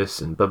this,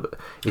 but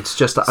it's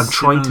just that I'm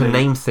trying to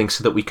name things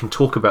so that we can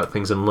talk about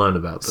things and learn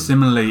about them.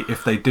 Similarly,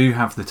 if they do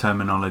have the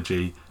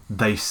terminology,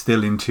 they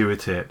still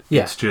intuit it.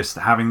 Yeah. It's just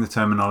having the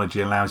terminology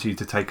allows you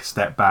to take a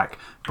step back,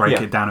 break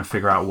it down and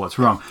figure out what's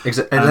wrong.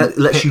 Exactly. And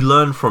lets you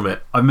learn from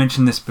it. I've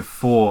mentioned this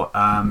before,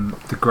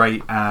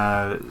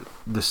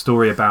 the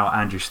story about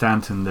Andrew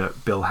Stanton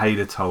that Bill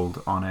Hader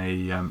told on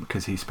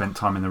because he spent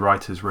time in the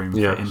writer's room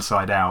for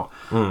Inside Out,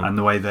 and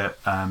the way that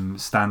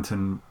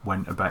Stanton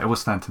went about it.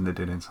 Was Stanton that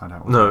did Inside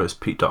Out? No, it was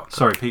Pete Docter.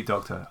 Sorry, Pete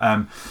Docter.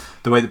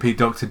 The way that Pete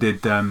Docter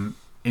did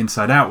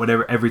Inside Out,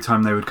 every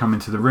time they would come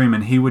into the room,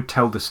 and he would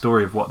tell the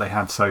story of what they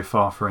had so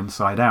far for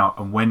Inside Out,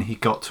 and when he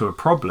got to a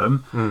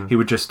problem, he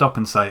would just stop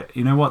and say,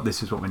 you know what,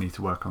 this is what we need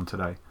to work on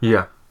today.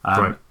 Yeah.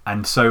 Right.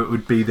 And so it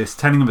would be this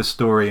telling of a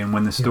story, and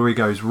when the story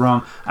goes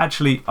wrong,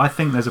 actually, I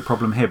think there's a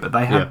problem here, but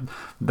they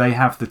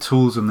have the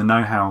tools and the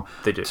know-how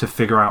to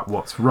figure out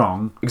what's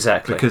wrong.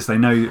 Exactly. Because they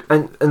know...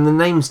 And the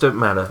names don't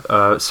matter.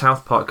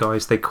 South Park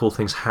guys, they call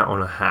things hat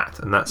on a hat,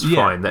 and that's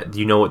fine. That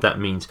you know what that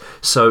means.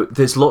 So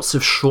there's lots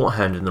of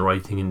shorthand in the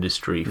writing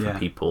industry for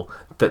people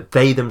that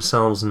they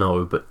themselves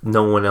know, but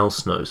no one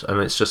else knows. And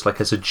it's just like,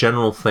 as a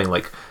general thing,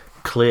 like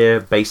clear,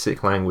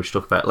 basic language to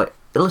talk about, like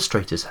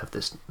illustrators have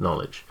this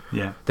knowledge.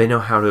 Yeah. They know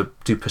how to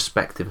do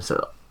perspective.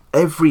 So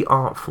every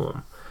art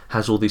form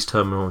has all these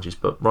terminologies,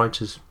 but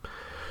writers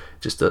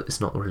just it's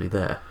not really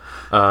there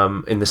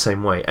in the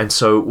same way. And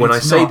so when I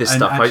say this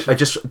stuff, I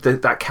just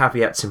that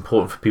caveat's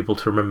important for people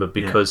to remember,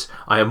 because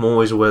I am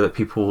always aware that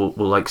people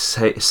will like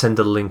send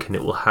a link and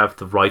it will have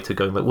the writer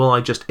going like, well,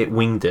 it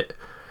winged it,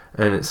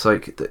 and it's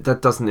like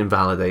that doesn't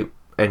invalidate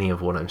any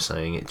of what I'm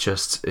saying. It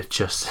just it's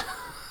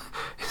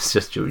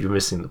just you're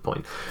missing the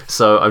point.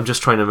 So I'm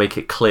just trying to make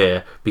it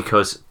clear,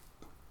 because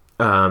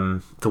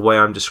the way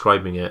I'm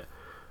describing it,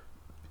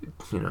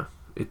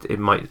 it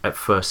might at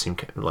first seem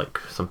like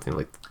something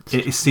like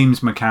it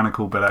seems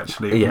mechanical, but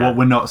actually what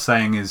we're not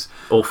saying is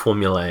all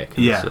formulaic.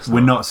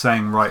 We're not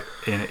saying right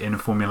in a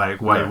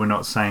formulaic way. We're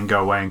not saying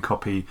go away and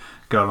copy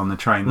Girl on the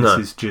Train. This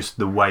is just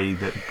the way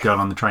that Girl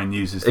on the Train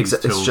uses these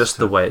tools. It's just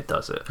the way it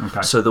does it.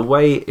 Okay. So the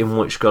way in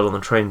which Girl on the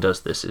Train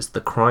does this is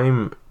the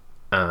crime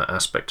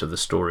aspect of the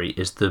story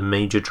is the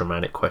major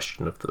dramatic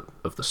question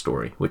of the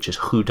story, which is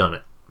who done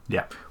it.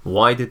 Yeah.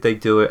 Why did they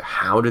do it?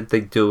 How did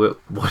they do it?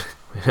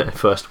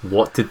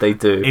 What did they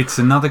do? It's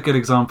another good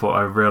example.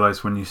 I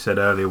realised when you said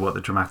earlier what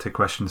the dramatic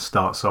question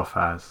starts off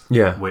as.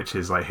 Yeah. Which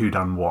is like who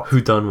done what.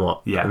 Who done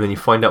what? Yeah. And then you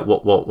find out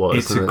what was.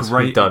 It's a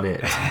great. Who done it.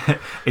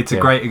 It's a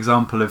great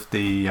example of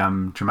the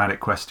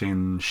dramatic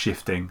question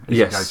shifting as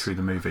you go through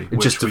the movie.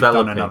 Which just we've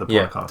done another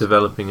podcast.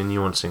 Developing and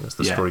nuancing as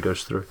the story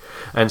goes through.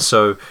 And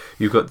so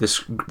you've got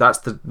this. That's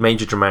the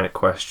major dramatic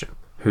question.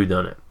 Who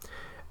done it?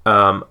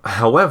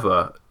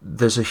 However,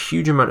 there's a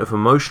huge amount of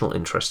emotional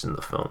interest in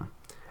the film,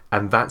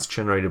 and that's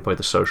generated by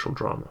the social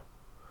drama.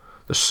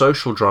 The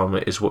social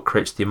drama is what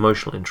creates the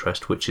emotional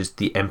interest, which is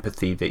the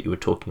empathy that you were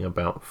talking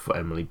about for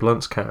Emily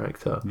Blunt's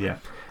character. Yeah.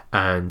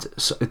 And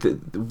so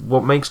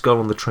what makes Girl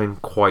on the Train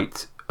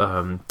quite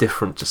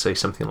different to, say,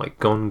 something like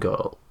Gone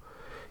Girl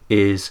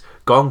is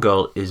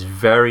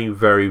very,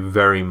 very,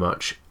 very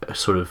much a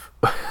sort of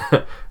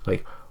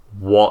like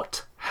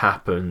what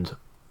happened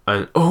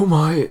and oh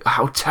my,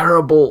 how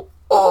terrible.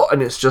 Oh,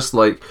 and it's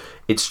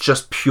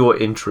just pure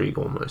intrigue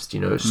almost,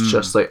 it's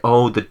just like,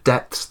 oh, the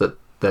depths that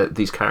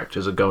these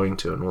characters are going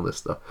to and all this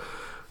stuff.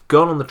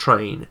 Girl on the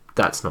Train,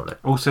 that's not it.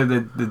 Also,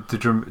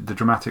 the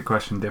dramatic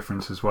question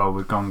difference as well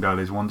with Gone Girl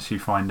is once you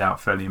find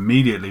out fairly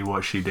immediately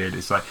what she did,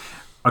 it's like,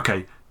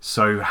 okay,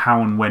 so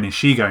how and when is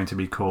she going to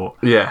be caught?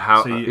 Yeah,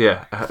 how?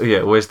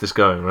 Where's this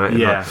going? Right?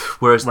 Yeah.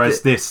 Whereas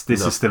this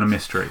is still a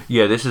mystery.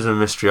 Yeah, this is a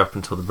mystery up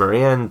until the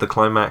very end, the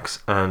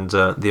climax, and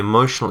the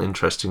emotional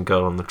interest in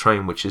Girl on the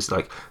Train, which is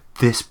like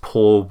this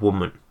poor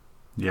woman.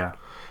 Yeah.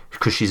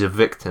 Because she's a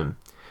victim,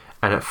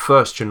 and at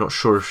first you're not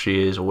sure if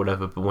she is or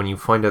whatever, but when you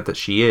find out that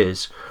she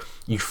is,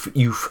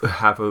 you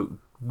have a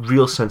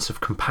real sense of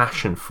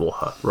compassion for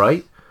her,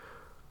 right?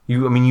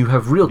 You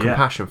have real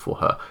compassion for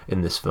her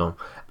in this film,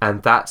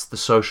 and that's the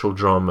social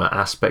drama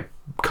aspect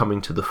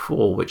coming to the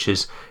fore, which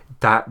is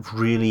that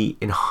really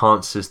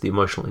enhances the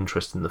emotional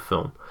interest in the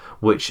film,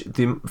 which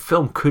the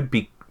film could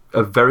be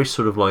a very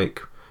sort of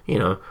like,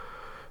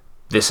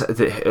 it's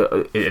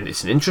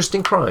an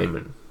interesting crime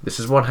and this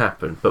is what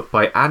happened, but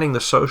by adding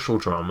the social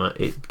drama,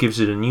 it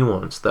gives it a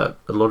nuance that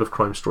a lot of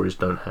crime stories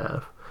don't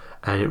have,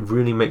 and it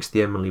really makes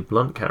the Emily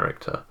Blunt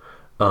character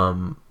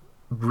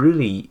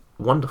really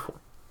wonderful.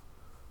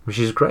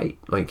 She's great.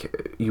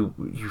 Like you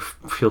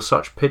feel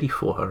such pity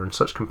for her and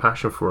such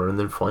compassion for her, and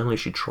then finally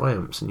she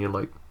triumphs, and you're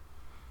like,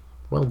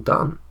 well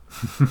done.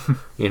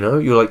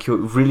 You're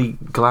really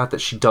glad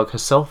that she dug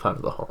herself out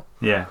of the hole.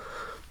 Yeah.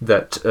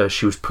 That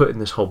she was put in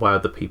this hole by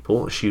other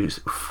people. She was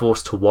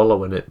forced to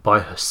wallow in it by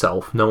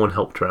herself. No one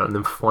helped her out, and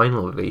then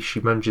finally she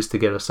manages to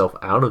get herself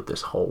out of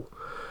this hole.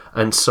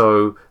 And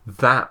so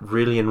that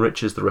really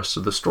enriches the rest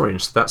of the story,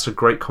 and so that's a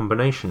great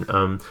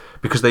combination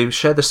because they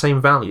share the same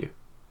value.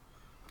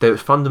 They're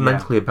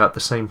fundamentally about the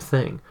same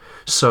thing.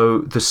 So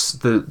the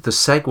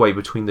segue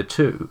between the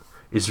two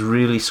is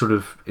really sort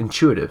of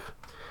intuitive.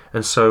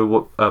 And so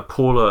what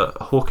Paula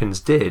Hawkins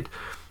did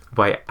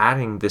by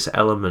adding this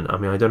element, I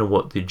don't know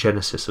what the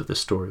genesis of this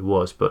story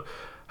was, but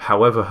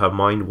however her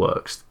mind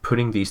works,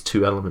 putting these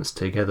two elements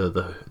together,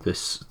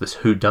 this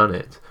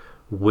whodunit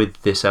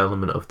with this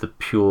element of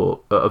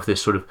of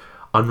this sort of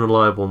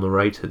unreliable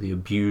narrator, the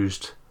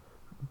abused,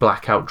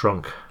 blackout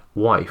drunk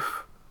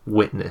wife,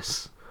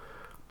 witness,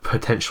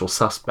 potential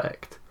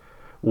suspect,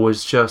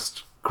 was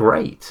just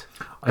great,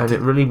 and it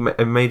really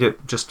made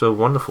it just a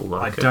wonderful one.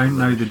 I don't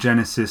know the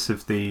genesis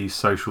of the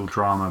social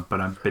drama,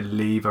 but I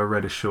believe I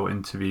read a short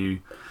interview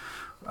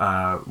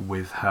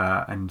with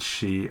her, and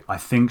I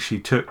think she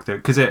took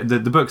because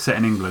the book's set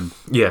in England.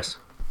 Yes.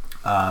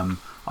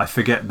 I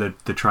forget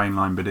the train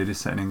line, but it is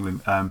set in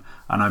England, and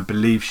I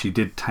believe she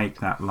did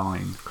take that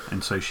line,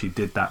 and so she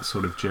did that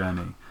sort of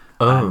journey.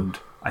 And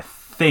I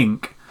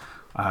think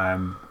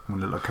I'm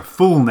going to look like a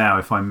fool now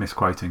if I'm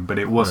misquoting, but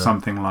it was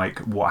something like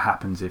what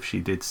happens if she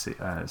did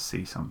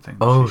see something.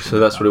 So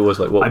that's what it was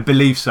like. What? I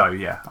believe so.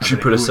 Yeah. She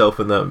put herself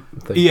in that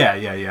thing. Yeah.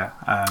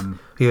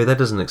 Yeah, that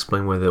doesn't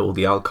explain where all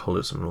the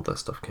alcoholism and all that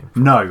stuff came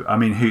from. No, I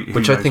mean, who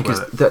which knows I think is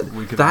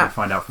we could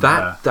find out from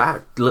her.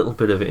 That little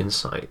bit of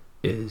insight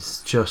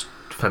is just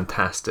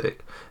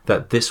fantastic.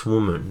 That this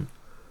woman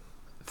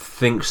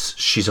thinks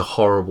she's a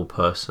horrible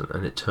person,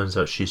 and it turns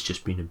out she's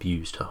just been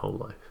abused her whole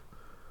life.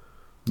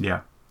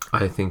 Yeah.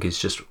 I think it's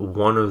just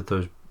one of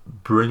those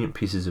brilliant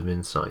pieces of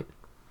insight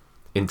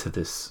into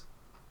this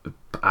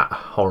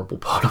horrible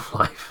part of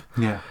life.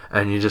 Yeah.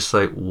 And you're just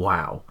like,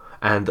 wow.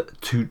 And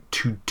to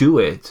do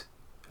it,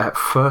 at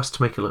first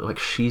to make it look like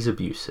she's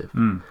abusive,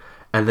 and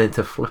then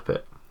to flip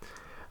it.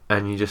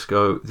 And you just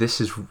go,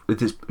 this is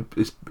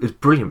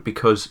brilliant,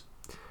 because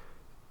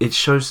it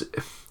shows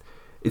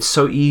it's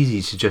so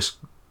easy to just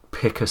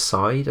pick a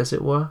side, as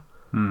it were.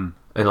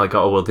 and like,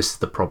 oh well, this is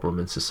the problem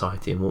in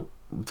society. And what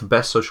the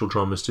best social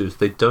dramas do is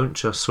they don't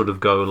just sort of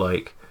go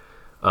like,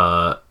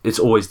 it's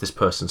always this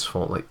person's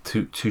fault. Like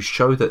to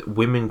show that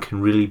women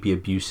can really be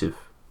abusive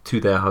to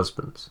their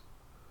husbands,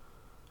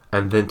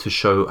 and then to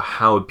show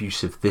how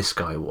abusive this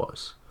guy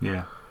was.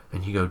 Yeah.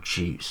 And you go,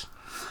 geez.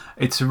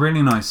 It's a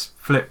really nice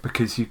flip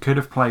because you could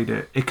have played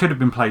it. It could have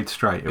been played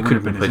straight. It would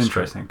have been as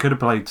interesting. It could have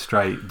played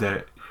straight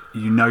that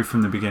you know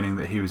from the beginning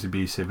that he was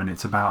abusive, and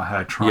it's about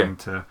her trying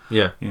to,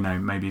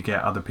 maybe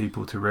get other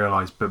people to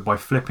realise. But by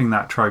flipping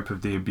that trope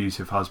of the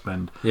abusive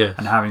husband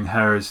and having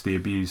her as the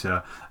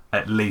abuser,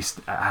 at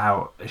least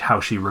how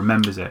she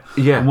remembers it.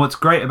 Yeah. And what's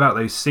great about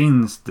those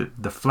scenes, the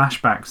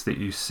flashbacks that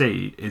you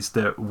see, is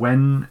that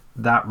when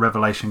that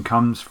revelation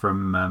comes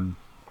from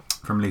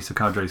Lisa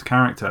Kudrow's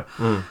character.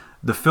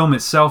 The film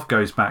itself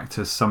goes back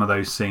to some of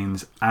those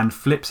scenes and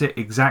flips it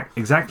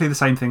exactly the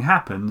same thing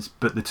happens,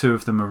 but the two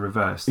of them are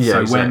reversed. Yeah,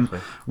 so exactly.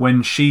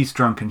 when she's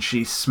drunk and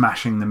she's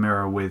smashing the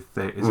mirror with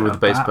the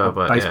baseball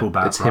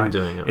bat, it's him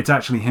doing it. It's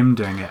actually him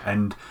doing it,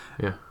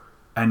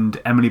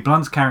 and Emily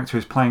Blunt's character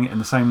is playing it in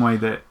the same way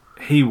that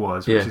he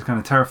was, which is kind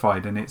of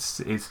terrified, and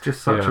it's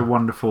just such a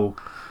wonderful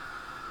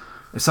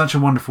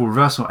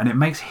reversal, and it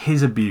makes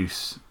his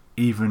abuse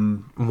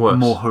even worse.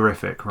 More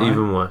horrific, right?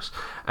 Even worse.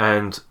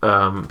 And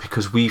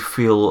because we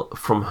feel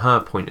from her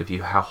point of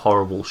view how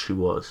horrible she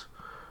was,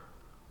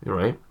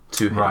 right,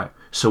 to him. Right.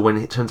 So when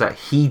it turns out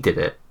he did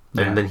it,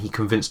 and then he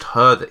convinced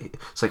her that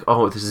it's like,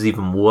 oh, this is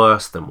even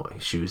worse than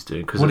what she was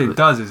doing. What it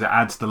does is it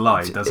adds the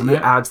lie, doesn't it?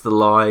 It adds the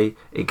lie.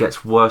 It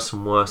gets worse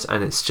and worse,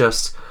 and it's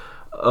just,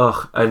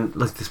 ugh. And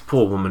like this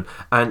poor woman.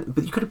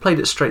 But you could have played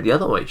it straight the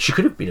other way. She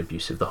could have been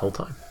abusive the whole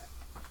time.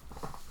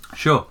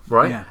 Sure.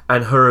 Right? Yeah.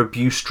 And her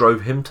abuse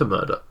drove him to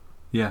murder.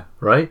 Yeah.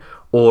 Right?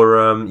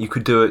 Or you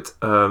could do it...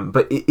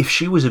 but if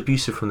she was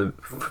abusive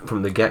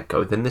from the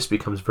get-go, then this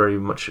becomes very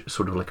much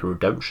sort of like a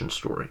redemption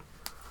story.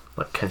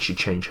 Like, can she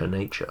change her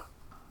nature?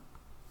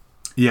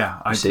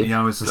 Yeah. There's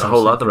a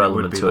whole other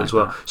element to it as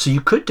well. That. So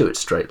you could do it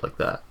straight like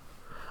that.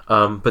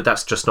 But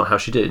that's just not how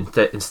she did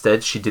it.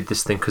 Instead, she did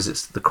this thing because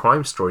it's the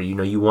crime story. You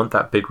know, you want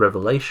that big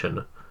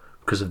revelation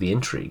because of the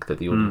intrigue that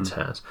the audience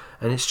has.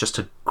 And it's just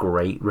a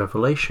great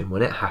revelation.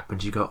 When it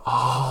happens, you go,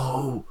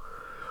 oh,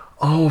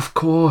 of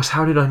course,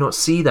 how did I not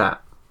see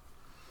that?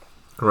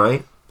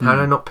 Right? How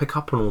did I not pick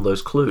up on all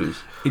those clues?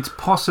 It's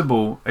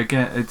possible,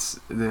 again,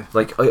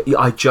 like,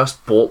 I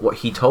just bought what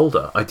he told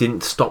her. I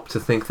didn't stop to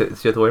think that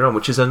it's the other way around,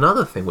 which is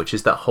another thing, which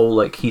is that whole,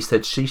 like, he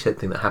said, she said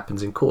thing that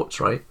happens in courts,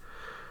 right?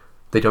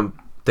 They don't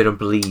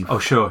believe. Oh,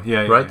 sure,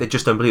 yeah. Right? Yeah. They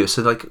just don't believe it.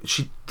 So, like,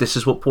 this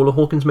is what Paula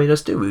Hawkins made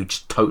us do. We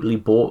just totally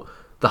bought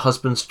the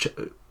husband's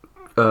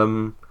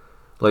point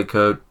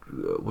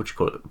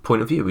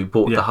of view. We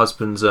bought the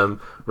husband's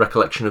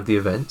recollection of the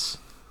events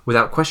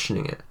without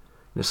questioning it.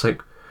 And it's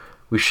like,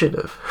 we should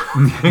have,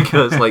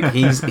 because like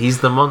he's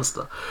the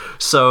monster.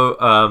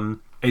 So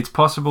it's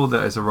possible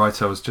that as a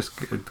writer, I was just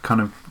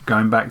kind of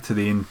going back to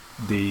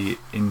the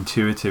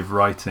intuitive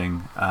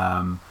writing,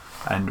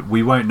 and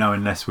we won't know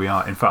unless we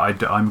are. In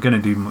fact, I'm going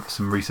to do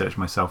some research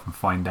myself and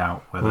find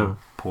out whether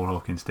Paul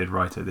Hawkins did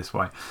write it this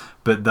way.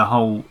 But the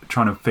whole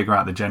trying to figure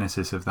out the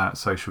genesis of that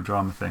social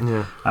drama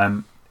thing,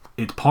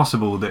 it's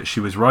possible that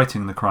she was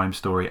writing the crime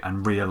story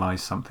and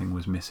realised something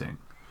was missing.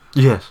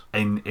 Yes.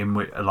 In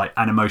like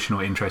an emotional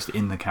interest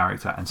in the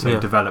character, and so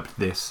developed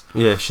this.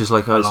 Yeah, she's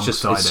like, oh, it's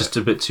just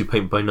a bit too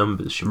paint by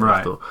numbers. She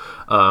might have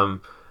thought.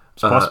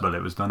 It's possible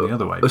it was done the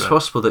other way. It's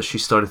possible that she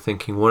started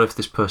thinking, what if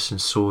this person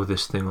saw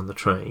this thing on the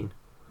train?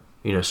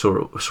 You know,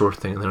 saw a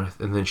thing,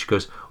 and then she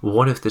goes, well,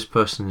 what if this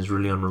person is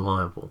really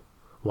unreliable?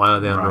 Why are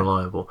they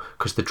unreliable?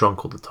 Because they're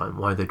drunk all the time.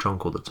 Why are they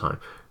drunk all the time?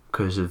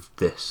 Because of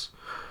this.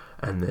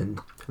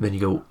 And then you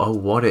go, oh,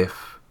 what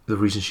if the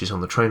reason she's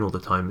on the train all the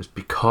time is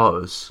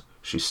because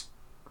she's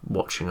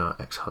watching her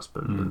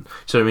ex-husband? And,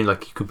 so I mean,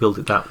 like, you could build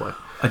it that way.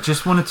 I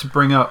just wanted to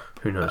bring up,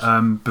 who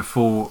knows,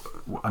 before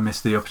I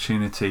missed the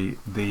opportunity,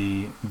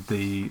 the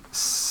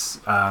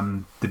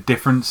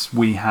difference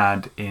we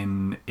had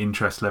in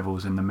interest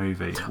levels in the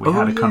movie. We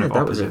had a kind of opposite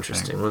that was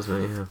interesting, thing.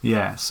 Wasn't it?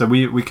 Yeah. So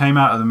we came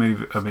out of the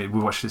movie. I mean, we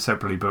watched it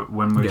separately, but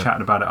when we were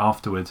chatting about it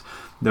afterwards,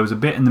 there was a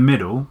bit in the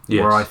middle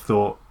where I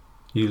thought,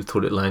 you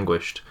thought it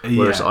languished,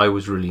 whereas I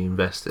was really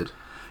invested.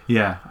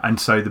 Yeah, and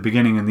so the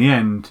beginning and the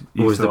end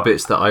the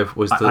bits that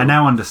I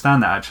now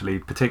understand that, actually,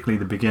 particularly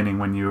the beginning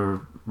when you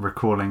were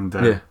recalling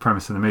the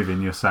premise of the movie,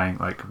 and you're saying,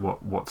 like,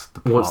 what's the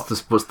plot?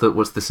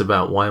 What's this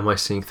about? Why am I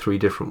seeing three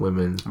different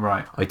women?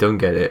 Right. I don't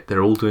get it.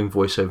 They're all doing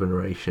voiceover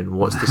narration.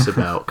 What's this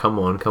about? Come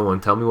on,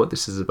 tell me what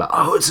this is about.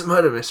 Oh, it's a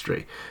murder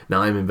mystery.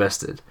 Now I'm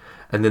invested.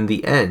 And then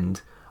the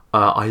end,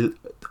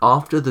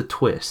 after the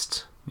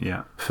twist,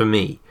 for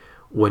me,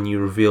 when you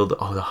revealed that,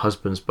 the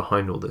husband's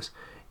behind all this,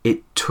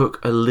 it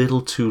took a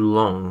little too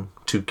long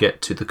to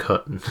get to the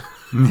curtain.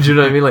 Do you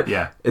know what I mean? Like,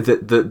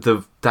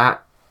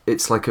 that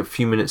it's like a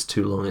few minutes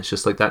too long. It's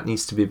just like, that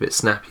needs to be a bit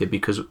snappier,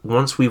 because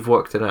once we've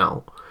worked it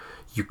out,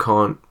 you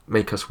can't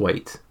make us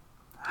wait.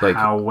 Like,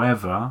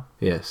 however,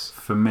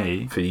 for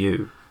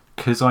you,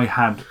 because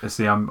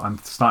I'm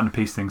starting to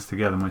piece things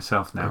together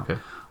myself now. Okay.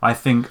 I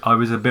think I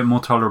was a bit more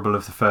tolerable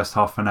of the first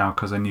half an hour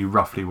because I knew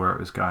roughly where it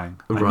was going.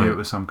 I knew it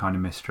was some kind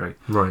of mystery.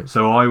 Right.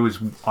 So I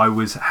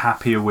was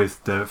happier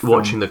with the film.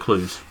 Watching the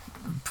clues.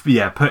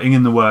 Yeah, putting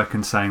in the work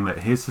and saying that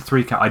here's the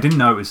three. I didn't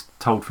know it was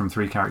told from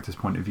three characters'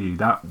 point of view.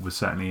 That was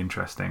certainly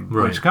interesting,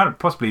 which kind of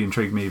possibly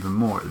intrigued me even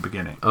more at the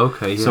beginning.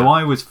 Okay, yeah. So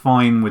I was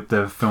fine with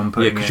the film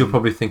putting. Yeah, because you're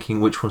probably thinking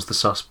which one's the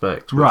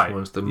suspect, which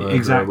one's the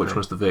murderer, which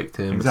one's the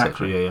victim,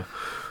 exactly. Yeah.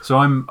 So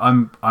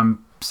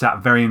I'm sat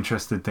very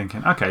interested,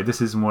 thinking, okay, this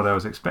isn't what I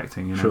was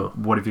expecting. You know, Sure.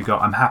 What have you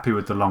got? I'm happy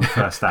with the long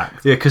first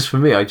act. Yeah, because for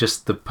me,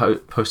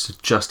 the poster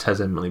just has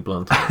Emily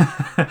Blunt on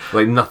it.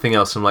 Like nothing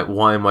else. I'm like,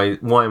 why am I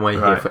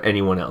here for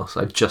anyone else?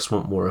 I just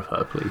want more of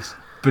her, please.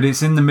 But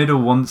it's in the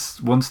middle once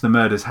the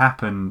murder's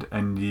happened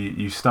and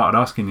you started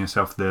asking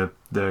yourself the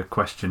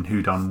question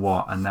who done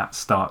what, and that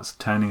starts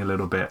turning a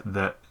little bit,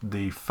 that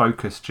the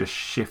focus just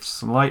shifts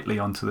slightly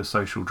onto the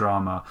social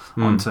drama,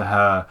 onto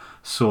her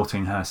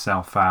sorting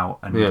herself out.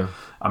 And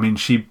I mean,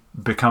 she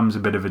becomes a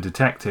bit of a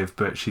detective,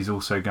 but she's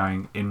also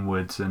going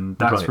inwards, and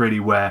that's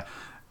really where,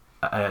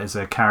 as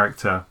a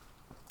character,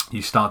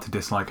 you start to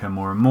dislike her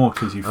more and more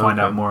because you find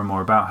out more and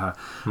more about her.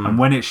 And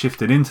when it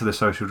shifted into the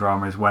social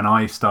drama is when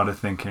I started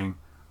thinking,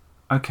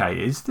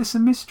 okay, is this a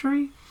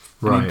mystery?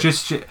 Right.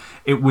 And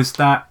it was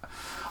that,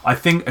 I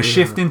think, a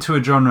shift into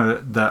a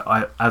genre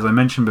that, as I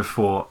mentioned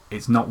before,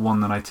 it's not one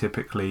that I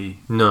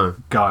typically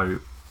go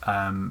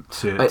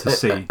to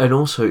see. And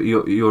also,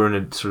 you're in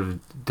a sort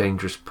of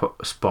dangerous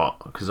spot,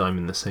 because I'm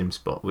in the same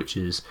spot, which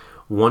is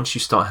once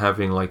you start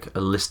having like a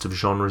list of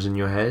genres in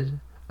your head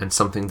and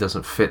something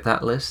doesn't fit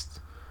that list,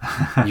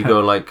 you go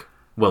like,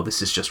 well,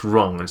 this is just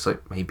wrong. And it's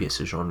like, maybe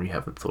it's a genre you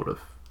haven't thought of.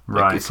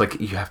 Like, it's like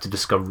you have to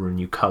discover a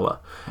new colour.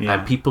 Yeah.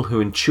 And people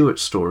who intuit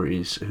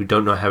stories, who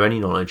don't have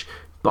any knowledge,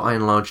 by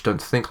and large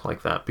don't think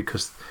like that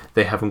because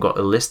they haven't got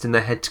a list in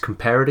their head to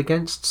compare it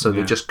against, so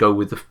they just go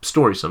with the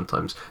story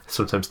sometimes.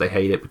 Sometimes they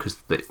hate it because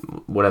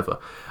whatever.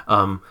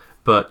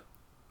 But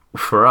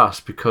for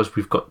us, because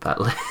we've got that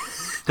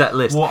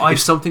list, if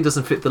something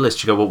doesn't fit the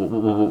list, you go,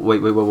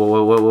 wait, what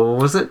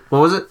was it? What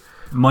was it?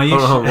 My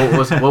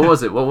issue, what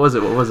was it?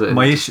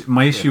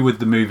 My issue with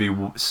the movie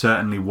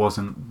certainly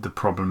wasn't the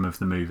problem of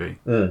the movie.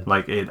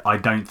 Like I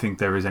don't think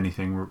there is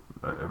anything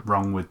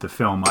wrong with the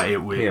film.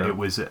 It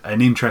was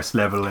an interest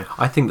level.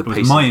 I think the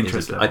pacing my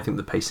interest level. I think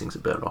the pacing's a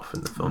bit off in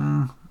the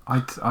film.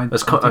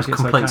 As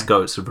complaints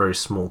go, it's a very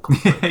small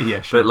complaint. Yeah,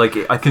 sure. But like,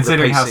 I think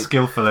considering how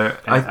skillful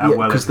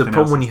because the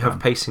problem when you have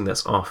pacing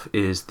that's off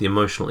is the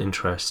emotional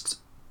interest.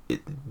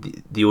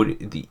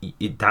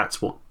 That's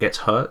what gets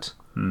hurt.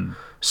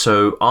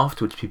 So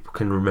afterwards, people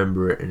can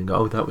remember it and go,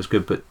 "Oh, that was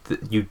good," but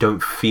you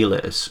don't feel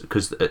it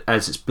because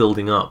as it's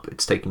building up,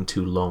 it's taking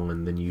too long,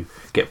 and then you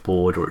get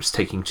bored, or it's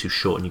taking too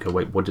short, and you go,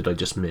 "Wait, what did I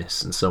just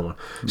miss?" and so on.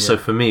 Yeah. So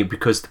for me,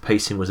 because the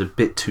pacing was a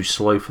bit too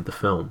slow for the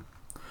film,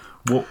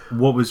 what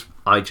was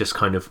I just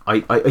kind of I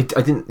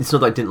didn't. It's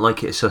not that I didn't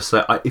like it. It's just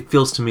that it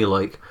feels to me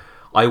like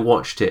I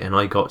watched it and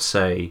I got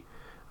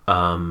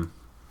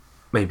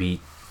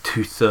maybe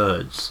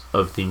 2/3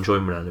 of the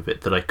enjoyment out of it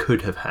that I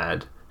could have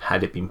had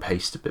it been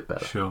paced a bit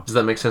better. Sure. Does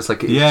that make sense?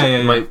 Like,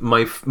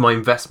 my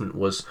investment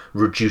was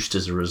reduced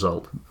as a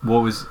result. What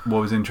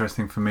was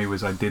interesting for me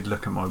was I did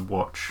look at my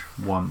watch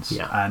once,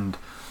 and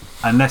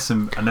unless a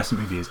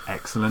movie is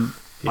excellent,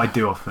 I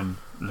do often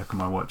look at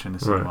my watch in the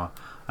cinema.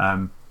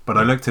 But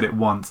I looked at it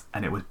once,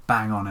 and it was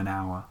bang on an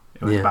hour.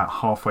 It was about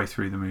halfway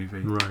through the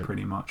movie,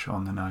 pretty much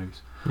on the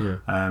nose. Yeah.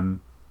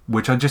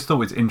 Which I just thought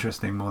was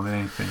interesting more than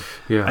anything.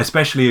 Yeah.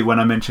 Especially when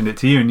I mentioned it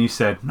to you and you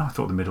said, no, I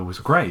thought the middle was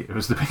great. It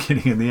was the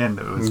beginning and the end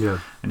that was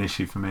an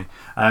issue for me.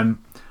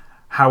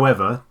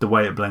 However, the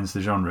way it blends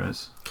the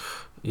genres,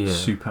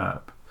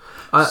 superb.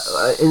 And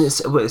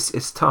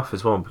it's tough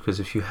as well, because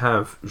if you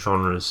have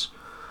genres,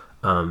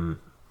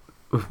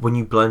 when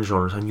you blend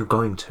genres, and you're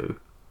going to,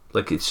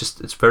 like,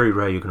 it's very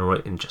rare you're going to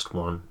write in just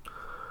one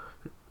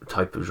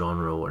type of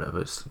genre or whatever.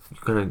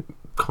 You're going to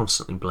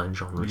constantly blend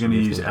genres. You're going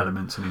to use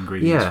elements and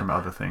ingredients from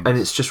other things. And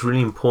it's just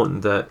really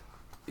important that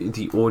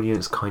the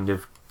audience kind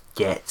of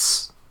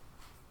gets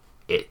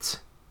it,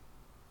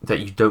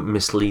 that you don't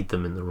mislead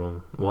them in the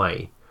wrong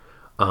way.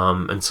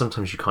 And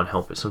sometimes you can't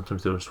help it.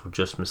 Sometimes they will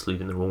just mislead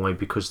in the wrong way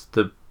because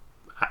the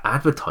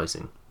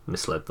advertising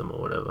misled them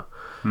or whatever.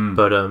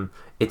 But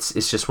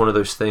it's just one of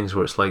those things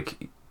where it's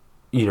like,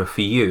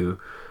 for you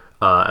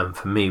and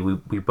for me,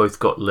 we both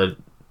got led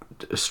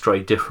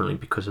astray differently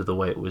because of the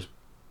way it was,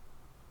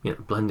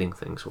 blending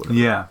things or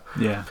whatever.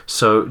 Yeah.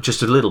 So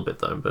just a little bit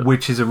though, but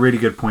which is a really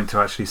good point to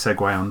actually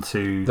segue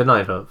onto the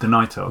night of. The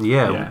night of.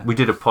 Yeah, we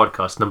did a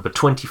podcast number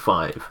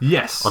 25.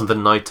 Yes. On the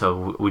night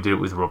of, we did it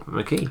with Robert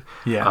McKee.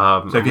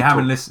 Yeah. So if you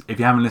haven't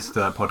listened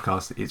to that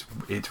podcast,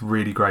 it's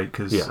really great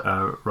because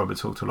Robert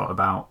talked a lot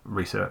about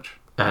research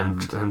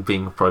and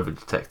being a private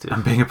detective.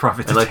 And being a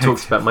private detective. And I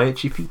talked about my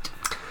itchy feet.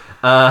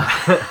 But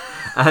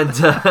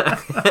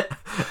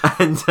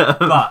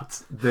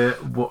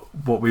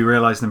what we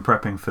realised in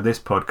prepping for this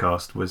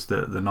podcast was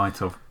that the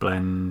Night of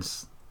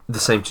blends the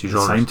same two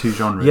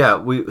genres.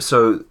 Yeah,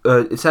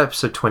 it's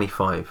episode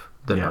 25,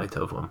 the Night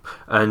of one,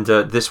 and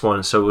this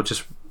one. So we'll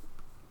just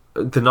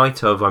The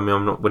Night of, I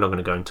mean, we're not going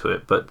to go into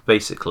it, but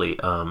basically,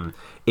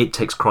 it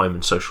takes crime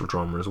and social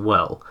drama as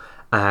well.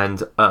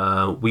 And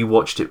we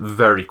watched it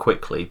very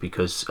quickly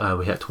because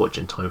we had to watch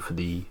it in time for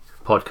the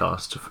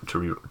podcast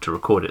to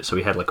record it. So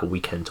we had like a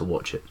weekend to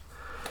watch it.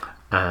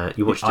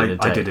 You watched it in a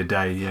day. I did a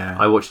day, yeah.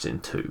 I watched it in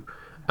 2.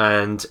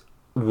 And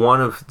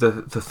one of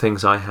the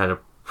things I had a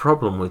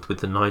problem with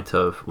The Night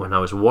of when I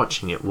was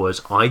watching it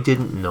was I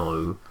didn't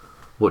know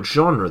what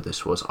genre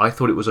this was. I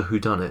thought it was a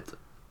whodunit.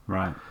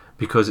 Right.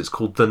 Because it's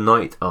called The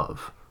Night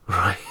of,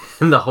 right?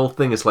 And the whole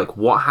thing is like,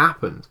 what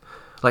happened?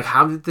 Like,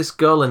 how did this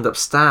girl end up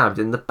stabbed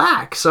in the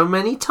back so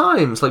many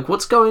times? Like,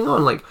 what's going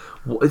on? Like,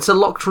 it's a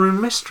locked room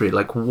mystery.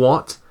 Like,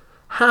 what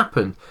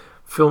happened?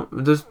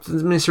 The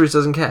miniseries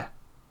doesn't care.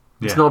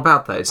 It's not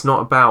about that. It's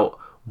not about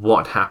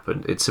what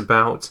happened. It's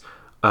about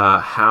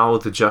how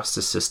the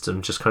justice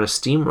system just kind of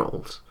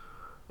steamrolls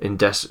in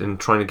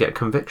trying to get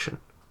conviction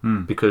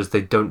because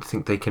they don't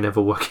think they can ever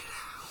work it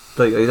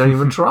out. They don't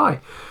even try.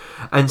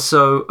 And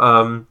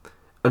so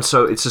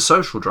it's a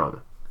social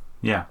drama.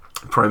 Yeah.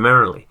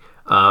 Primarily.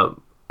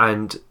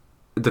 And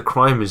the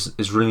crime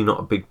is really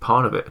not a big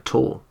part of it at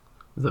all.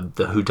 The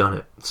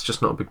whodunit. It's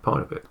just not a big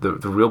part of it.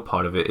 The real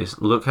part of it is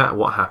look at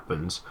what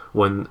happens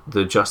when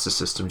the justice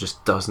system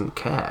just doesn't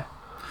care.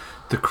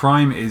 The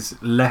crime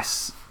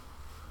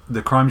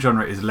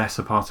genre is less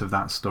a part of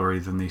that story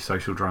than the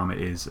social drama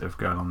is of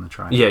Girl on the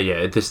Train.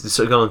 Yeah. This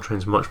Girl on the Train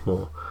is much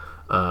more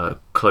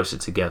closer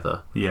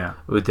together. Yeah.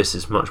 With this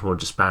is much more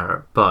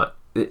disparate, but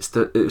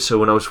so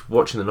when I was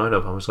watching The Night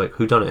of, I was like,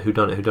 who done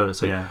it?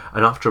 So,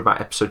 and after about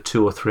episode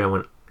 2 or 3, I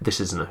went, this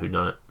isn't a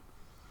whodunit.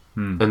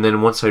 And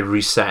then once I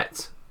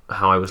reset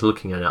how I was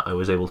looking at it, I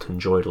was able to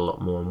enjoy it a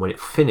lot more. And when it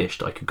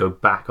finished, I could go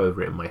back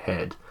over it in my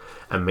head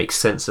and make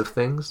sense of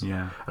things.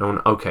 Yeah. And I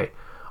went, okay,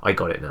 I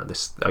got it now.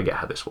 I get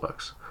how this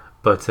works.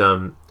 But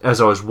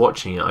as I was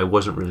watching it, I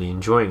wasn't really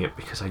enjoying it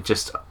because I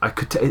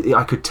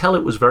could tell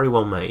it was very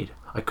well made.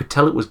 I could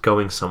tell it was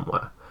going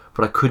somewhere.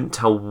 But I couldn't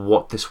tell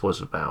what this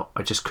was about.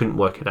 I just couldn't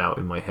work it out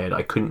in my head.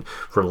 I couldn't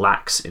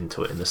relax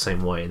into it in the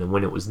same way. And then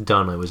when it was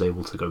done, I was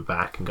able to go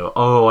back and go,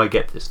 oh, I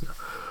get this now.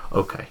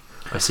 Okay,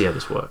 I see how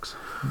this works.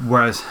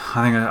 Whereas,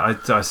 I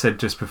think I said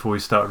just before we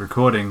started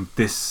recording,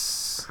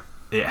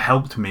 it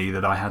helped me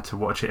that I had to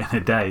watch it in a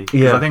day.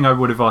 Because I think I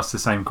would have asked the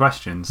same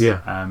questions.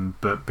 Yeah.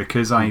 But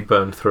because I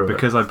burned through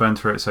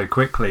it so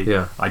quickly,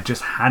 I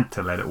just had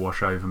to let it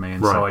wash over me.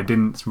 And so I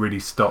didn't really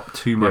stop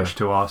too much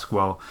to ask,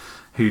 well,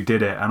 who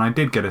did it? And I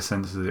did get a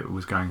sense that it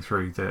was going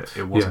through that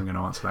it wasn't going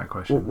to answer that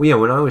question. Well, yeah,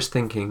 when I was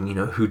thinking,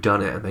 who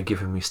done it, and they're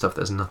giving me stuff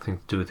that has nothing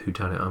to do with who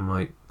done it, I'm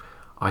like,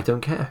 I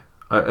don't care.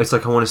 It's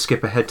like I want to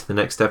skip ahead to the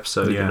next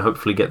episode and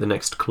hopefully get the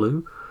next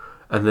clue,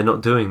 and they're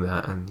not doing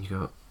that. And you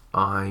go,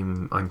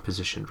 I'm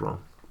positioned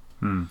wrong.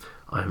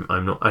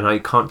 I'm not, and I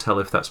can't tell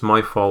if that's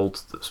my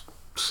fault, the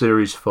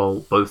series'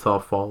 fault, both our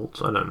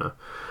faults. I don't know.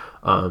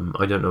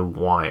 I don't know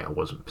why I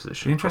wasn't positioned.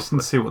 It'd be interesting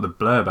to see what the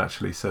blurb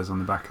actually says on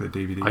the back of the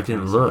DVD. I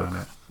didn't look.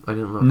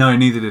 No,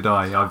 neither did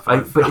I.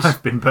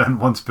 I've been burnt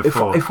once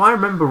before. If I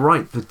remember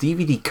right, the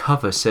DVD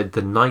cover said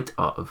The Night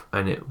of,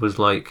 and it was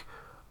like,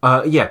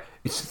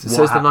 it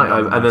says The Night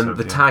of, and then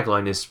the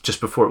tagline is just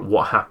before it,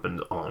 what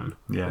happened on.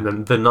 Yeah. And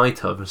then The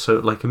Night of, and so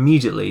like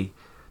immediately,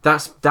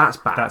 that's bad.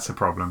 That's a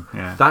problem.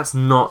 Yeah.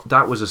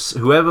 That was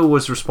whoever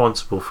was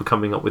responsible for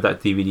coming up with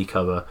that DVD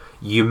cover,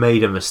 you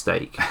made a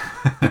mistake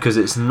because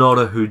it's not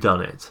a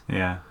whodunit.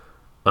 Yeah.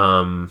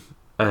 And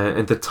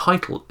the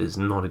title is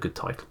not a good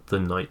title, The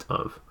Night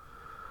of,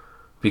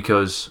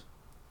 because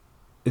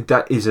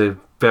that is a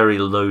very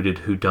loaded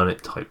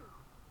whodunit type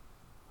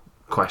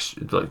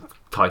question, like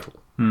title.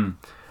 And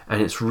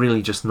it's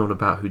really just not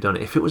about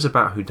whodunit. If it was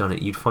about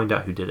whodunit, you'd find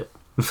out who did it,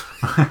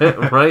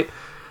 right?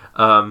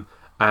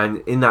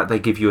 And in that, they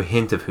give you a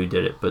hint of who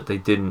did it, but they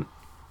didn't,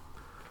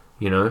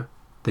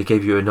 they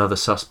gave you another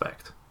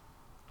suspect.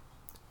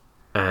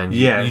 And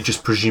you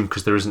just presume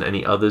because there isn't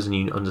any others and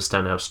you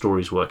understand how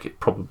stories work, it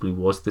probably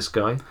was this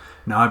guy.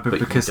 No, but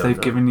because they've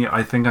given you,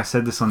 I think I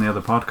said this on the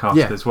other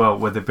podcast as well,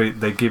 where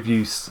they give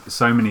you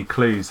so many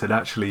clues that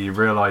actually you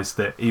realise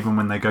that even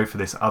when they go for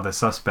this other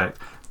suspect,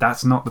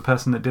 that's not the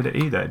person that did it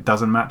either. It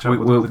doesn't match up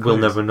with all the clues. We'll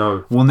never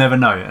know. We'll never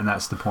know, and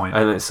that's the point.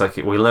 And it's like,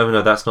 we'll never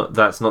know. That's not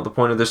the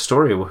point of the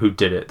story, or who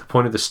did it. The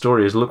point of the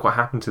story is, look what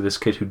happened to this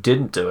kid who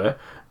didn't do it,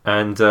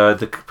 and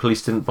the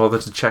police didn't bother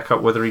to check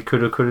up whether he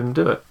could or couldn't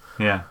do it.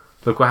 Yeah.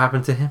 Look what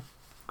happened to him.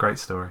 Great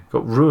story.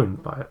 Got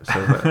ruined by it.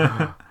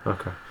 So,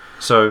 okay.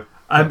 So...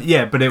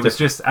 but it was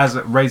just as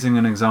raising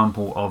an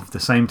example of the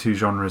same two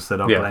genres that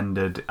are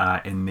blended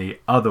in the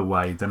other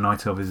way. The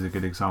Night of is a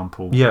good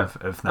example of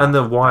that. And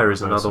The Wire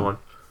is another one.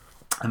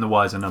 And The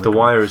Wire is another The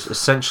Wire is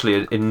essentially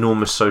an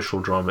enormous social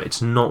drama.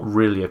 It's not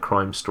really a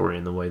crime story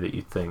in the way that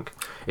you think.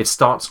 It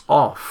starts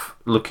off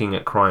looking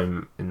at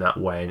crime in that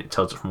way, and it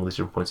tells it from all these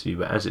different points of view,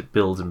 but as it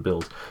builds and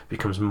builds, it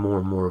becomes more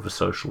and more of a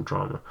social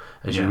drama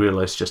as you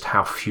realise just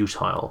how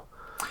futile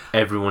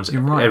everyone's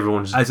You're right.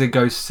 everyone's As it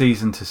goes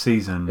season to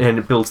season, and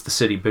it builds the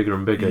city bigger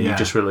and bigger. Yeah. You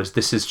just realise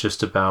this is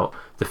just about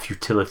the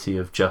futility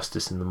of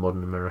justice in the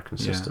modern American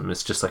system.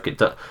 It's just like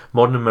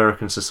modern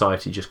American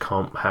society just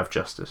can't have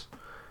justice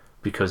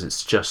because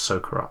it's just so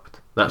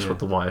corrupt. That's what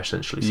The Wire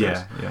essentially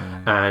says.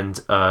 And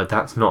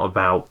that's not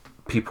about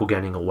people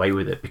getting away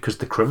with it, because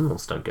the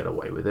criminals don't get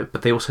away with it,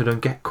 but they also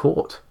don't get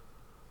caught.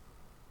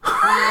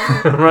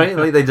 Right?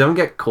 Like, they don't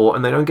get caught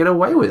and they don't get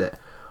away with it.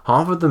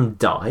 Half of them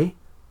die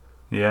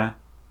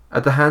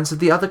at the hands of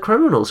the other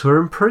criminals who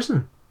are in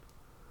prison.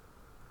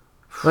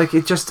 Like,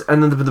 it just...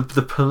 And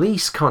the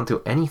police can't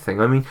do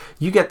anything. I mean,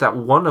 you get that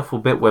wonderful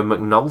bit where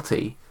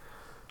McNulty...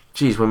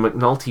 when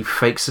McNulty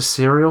fakes a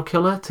serial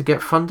killer to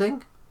get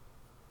funding.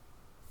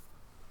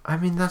 I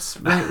mean, that's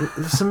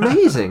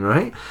amazing,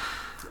 right?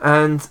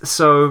 And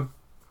so...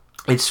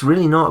 It's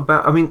really not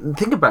about... I mean,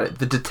 think about it.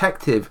 The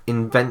detective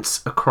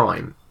invents a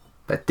crime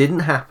that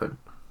didn't happen.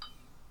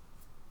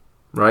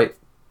 Right?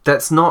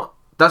 That's not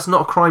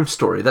a crime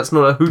story. That's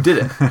not a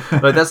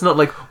whodunit. Like, that's not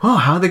like, oh,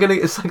 how are they going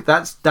to... It's like,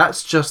 that's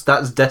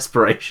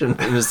desperation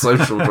in a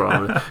social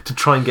drama to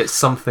try and get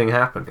something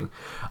happening.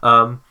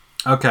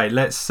 Okay,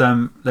 let's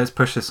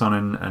push this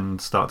on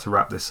and start to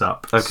wrap this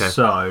up. Okay.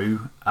 So,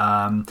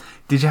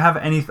 did you have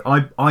any...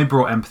 I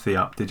brought empathy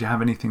up. Did you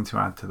have anything to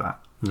add to that?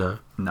 No.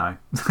 No.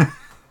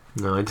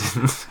 No, I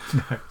didn't.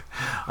 No,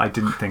 I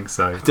didn't think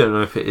so. I don't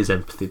know if it is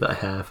empathy that I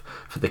have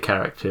for the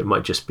character. It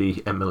might just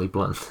be Emily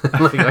Blunt.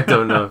 Like, I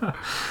don't know.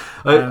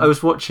 I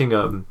was watching...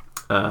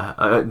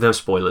 no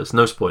spoilers,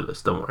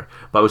 don't worry.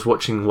 But I was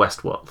watching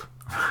Westworld.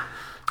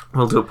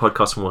 We'll do a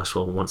podcast on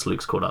Westworld once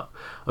Luke's caught up.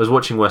 I was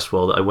watching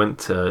Westworld. I went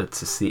to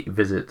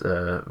visit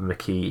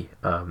McKee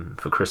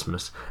for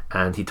Christmas,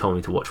 and he told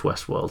me to watch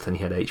Westworld, and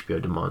he had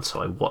HBO demand,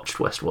 so I watched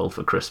Westworld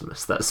for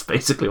Christmas. That's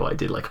basically what I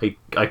did. Like,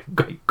 I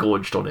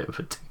gorged on it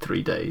for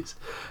 2-3 days.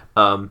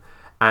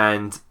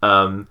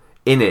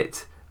 In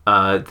it,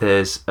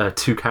 there's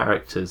two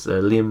characters.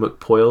 Liam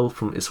McPoyle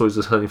from It's Always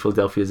Sunny in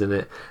Philadelphia is in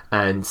it,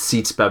 and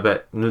Ceeds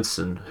Babette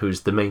Knudsen,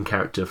 who's the main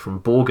character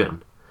from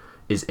Borgen,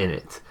 is in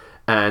it.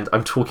 And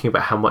I'm talking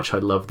about how much I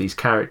love these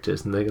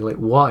characters, and they're like,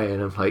 why?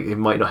 And I'm like, it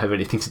might not have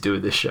anything to do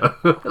with this show.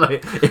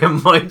 Like, it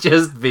might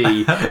just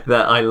be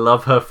that I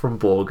love her from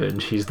Borgen.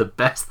 She's the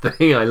best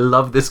thing. I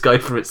love this guy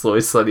from It's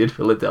Always Sunny in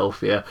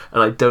Philadelphia,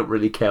 and I don't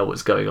really care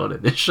what's going on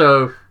in this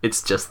show.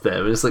 It's just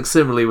them. And it's like,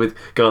 similarly with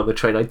Go on the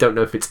Train, I don't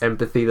know if it's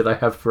empathy that I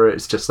have for it.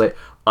 It's just like,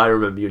 I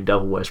remember you in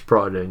Devil Wears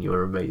Prada, and you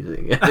were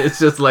amazing. And it's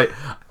just like,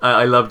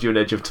 I loved you in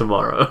Edge of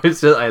Tomorrow.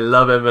 It's just, I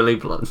love Emily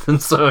Blunt, and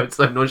so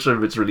I'm not sure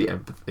if it's really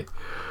empathy.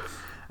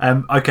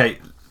 Okay,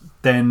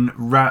 then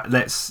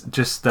let's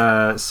just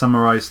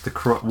summarise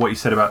what you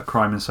said about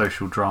crime and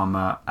social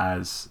drama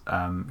as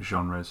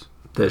genres.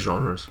 They're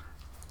genres.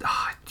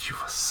 You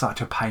were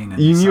such a pain in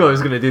You the knew side. I was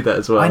going to do that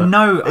as well. I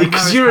know.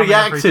 Because you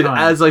reacted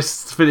as I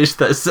finished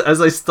that. As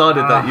I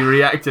started that, you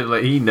reacted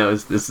like, he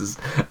knows this is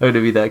going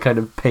to be that kind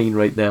of pain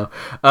right now.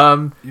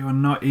 You are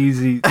not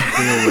easy to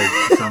deal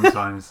with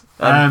sometimes.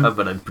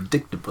 But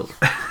unpredictable.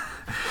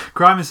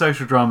 Crime and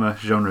social drama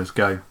genres,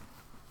 go.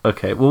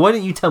 Okay, well, why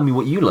don't you tell me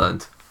what you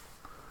learned?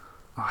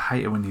 I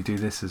hate it when you do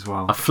this as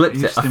well. I flipped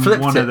it.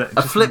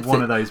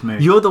 One of those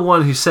moves. You're the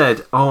one who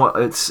said, "Oh,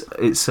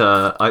 it's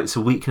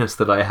a weakness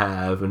that I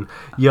have," and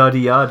yada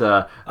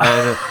yada,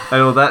 and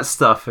all that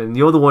stuff. And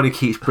you're the one who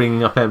keeps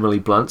bringing up Emily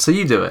Blunt, so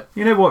you do it.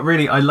 You know what?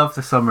 Really, I love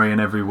the summary in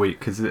every week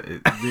because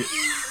it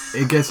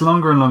gets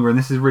longer and longer, and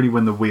this is really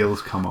when the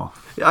wheels come off.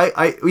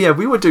 Yeah,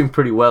 we were doing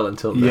pretty well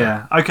until then.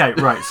 Yeah. Okay.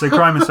 Right. So,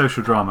 crime and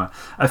social drama.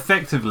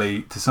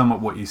 Effectively, to sum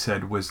up what you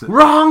said, was that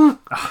wrong.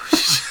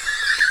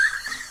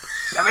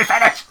 Let me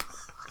finish.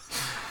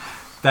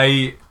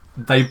 They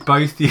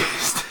both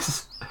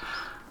used.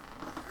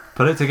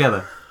 Put it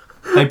together.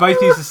 They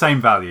both use the same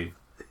value.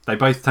 They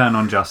both turn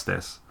on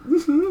justice.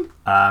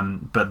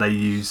 But they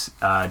use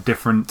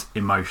different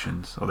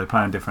emotions, or they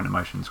play on different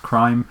emotions.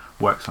 Crime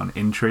works on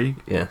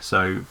intrigue. Yeah.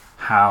 So,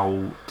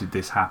 how did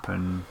this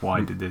happen?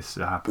 Why did this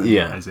happen?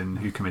 Yeah. As in,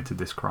 who committed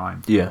this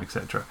crime? Yeah.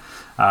 Etc.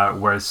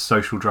 Whereas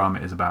social drama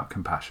is about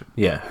compassion.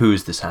 Yeah. Who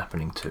is this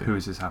happening to? Who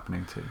is this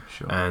happening to?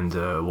 Sure. And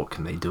what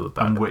can they do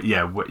about it?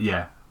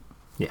 Yeah.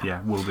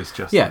 Will this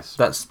justice?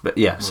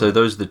 Yeah. So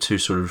those are the two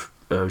sort of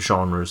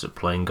genres that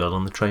play in Girl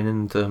on the Train,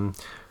 and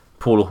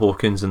Paula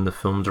Hawkins and the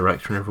film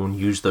director and everyone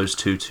used those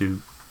two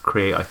to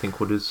create, I think,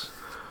 what is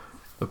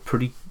a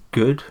pretty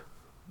good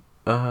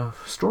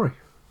story.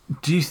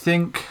 Do you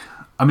think?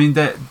 I mean,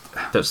 they're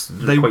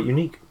quite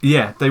unique.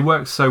 Yeah, they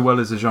work so well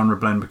as a genre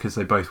blend because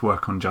they both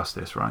work on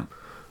justice, right?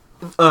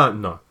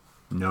 No.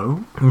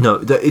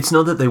 It's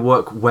not that they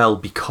work well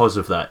because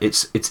of that.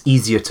 It's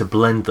easier to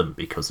blend them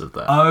because of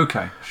that. Oh,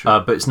 okay,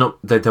 sure. But it's not.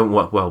 They don't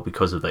work well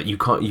because of that. You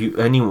can't.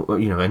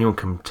 Anyone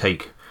can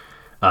take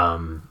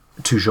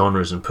two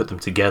genres and put them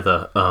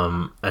together,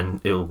 and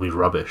it'll be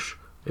rubbish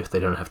if they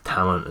don't have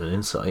talent and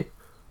insight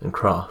and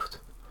craft.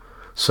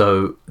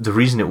 So the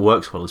reason it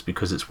works well is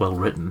because it's well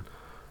written,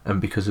 and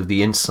because of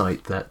the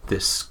insight that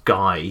this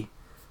guy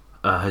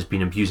has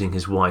been abusing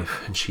his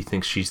wife, and she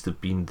thinks she's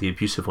been the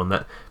abusive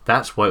one.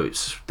 That's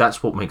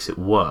what makes it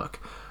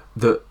work.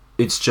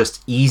 It's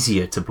just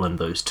easier to blend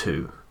those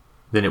two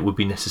than it would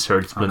be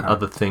necessary to blend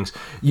other things.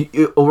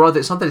 Or rather,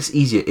 it's not that it's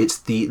easier. It's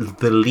the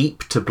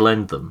leap to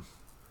blend them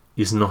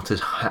is not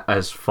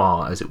as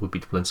far as it would be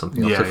to blend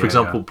something else. So, for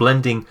example,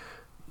 blending,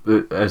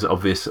 as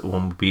obvious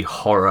one would be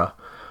horror,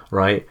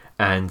 right,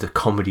 and a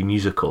comedy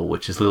musical,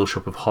 which is Little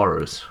Shop of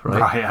Horrors, right?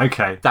 Right.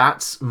 Okay.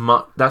 That's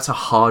a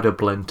harder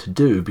blend to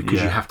do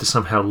because you have to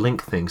somehow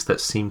link things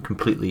that seem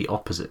completely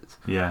opposite.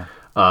 Yeah.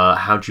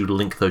 How do you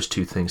link those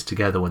two things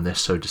together when they're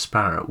so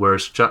disparate?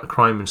 Whereas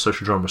crime and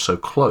social drama are so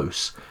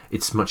close,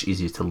 it's much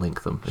easier to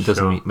link them. It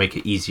doesn't make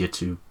it easier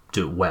to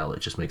do it well.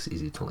 It just makes it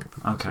easier to link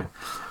them. Okay.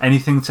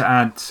 Anything to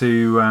add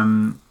to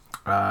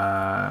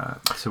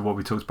what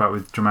we talked about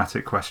with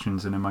dramatic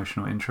questions and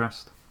emotional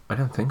interest? I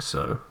don't think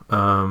so.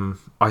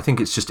 I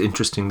think it's just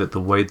interesting that the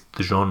way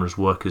the genres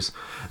work is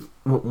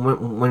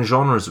when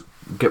genres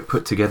get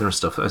put together and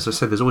stuff. As I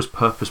said, there's always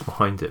purpose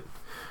behind it,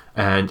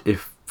 and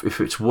if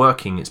it's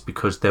working, it's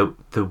because the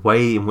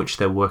way in which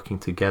they're working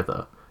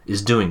together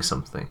is doing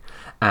something.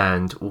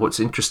 And what's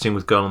interesting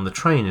with Girl on the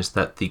Train is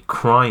that the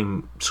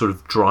crime sort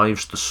of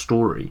drives the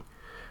story,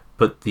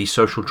 but the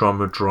social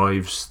drama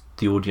drives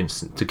the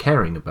audience to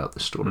caring about the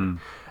story.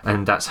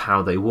 And that's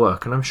how they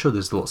work. And I'm sure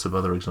there's lots of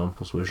other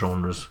examples where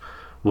genres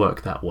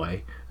work that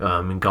way.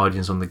 In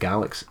Guardians of the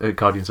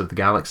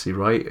Galaxy,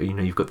 right?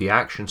 You've got the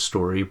action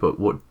story, but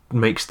what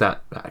makes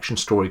that action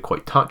story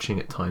quite touching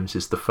at times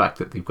is the fact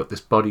that they've got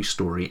this buddy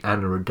story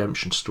and a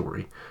redemption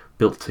story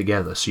built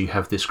together. So you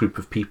have this group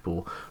of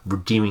people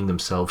redeeming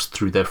themselves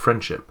through their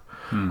friendship.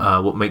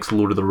 What makes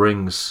Lord of the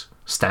Rings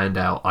stand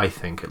out, I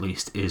think, at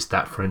least, is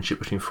that friendship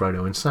between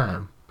Frodo and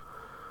Sam.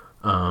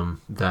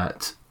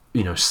 That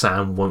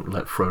Sam won't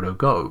let Frodo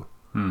go.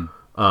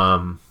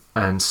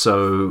 And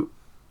so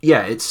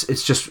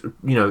it's just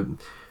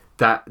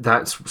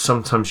that's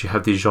sometimes you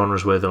have these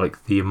genres where the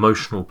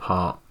emotional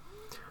part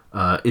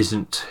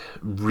isn't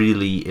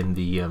really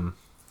in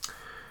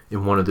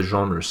one of the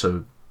genres, so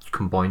you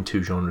combine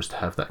two genres to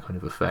have that kind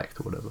of effect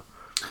or whatever.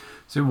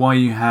 So why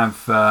you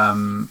have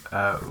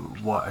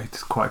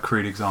it's quite a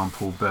crude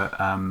example, but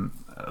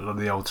a lot of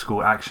the old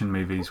school action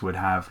movies would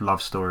have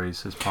love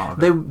stories as part of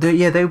it.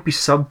 They would be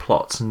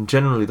subplots, and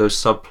generally those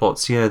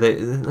subplots,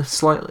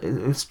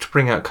 it's to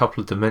bring out a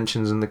couple of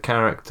dimensions in the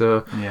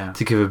character,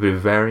 to give a bit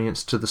of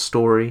variance to the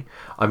story.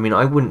 I mean,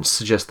 I wouldn't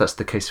suggest that's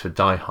the case for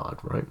Die Hard,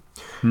 right?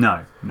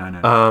 No.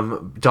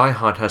 Die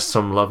Hard has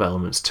some love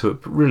elements to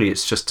it, but really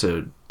it's just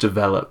to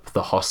develop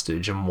the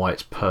hostage and why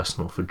it's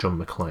personal for John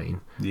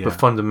McClane. But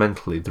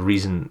fundamentally, the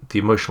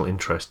emotional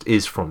interest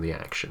is from the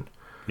action.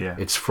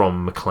 It's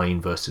from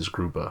McClane versus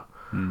Gruber.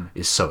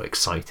 Is so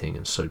exciting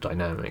and so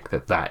dynamic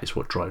that is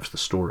what drives the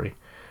story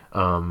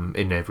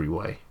in every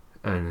way.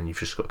 And then you've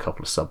just got a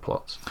couple of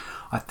subplots.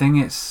 I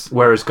think it's...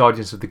 Whereas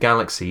Guardians of the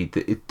Galaxy,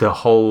 the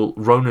whole...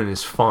 Ronan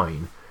is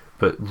fine,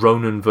 but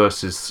Ronan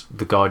versus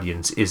the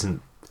Guardians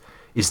isn't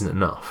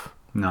enough.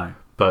 No.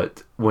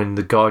 But when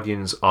the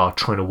Guardians are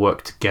trying to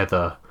work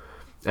together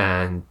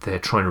and they're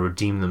trying to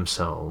redeem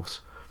themselves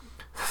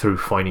through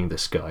finding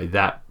this guy,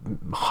 that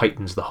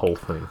heightens the whole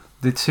thing.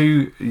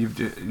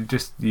 You've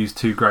just used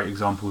two great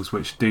examples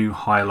which do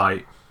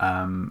highlight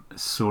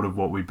sort of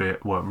what we've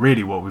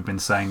been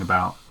saying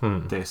about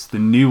this, the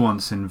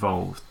nuance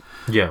involved,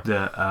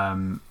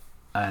 and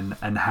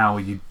how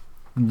you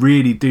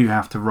really do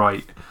have to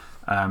write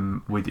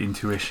with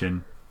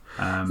intuition.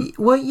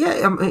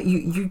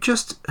 You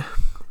just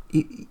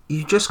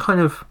kind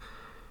of,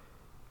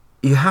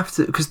 you have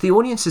to, because the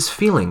audience is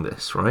feeling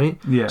this, right?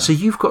 So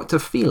you've got to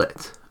feel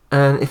it.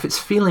 And if it's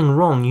feeling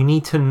wrong, you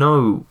need to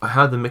know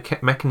how the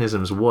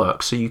mechanisms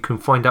work so you can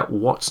find out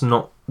what's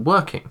not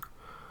working.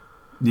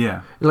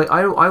 Like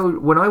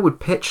when I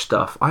would pitch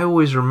stuff, I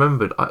always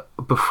remembered,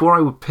 before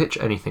I would pitch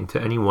anything to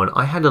anyone,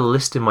 I had a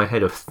list in my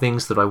head of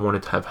things that I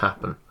wanted to have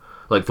happen.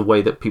 Like the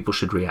way that people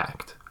should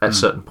react at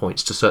certain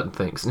points to certain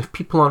things. And if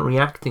people aren't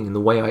reacting in the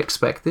way I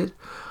expected,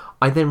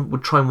 I then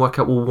would try and work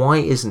out, well, why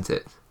isn't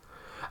it?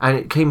 And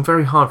it came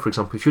very hard. For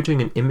example, if you're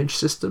doing an image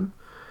system,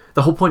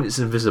 the whole point is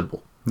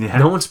invisible.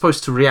 No one's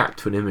supposed to react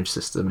to an image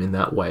system in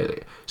that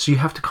way. So you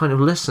have to kind of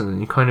listen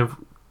and you kind of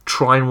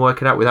try and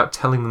work it out without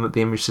telling them that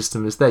the image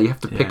system is there. You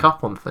have to pick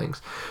up on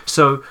things.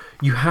 So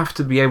you have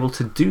to be able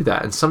to do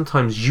that. And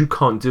sometimes you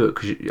can't do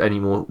it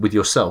anymore with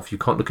yourself. You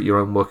can't look at your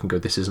own work and go,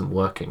 this isn't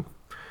working.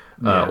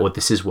 Or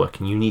this is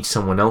working. You need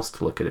someone else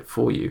to look at it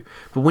for you.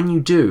 But when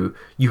you do,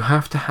 you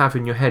have to have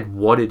in your head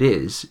what it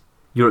is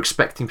you're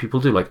expecting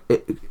people to do. Like,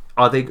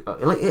 are they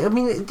like? I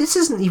mean, this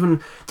isn't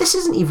even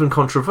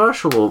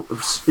controversial, or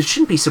it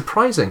shouldn't be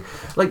surprising.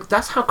 Like,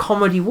 that's how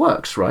comedy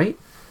works, right?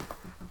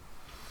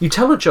 You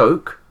tell a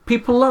joke,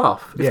 people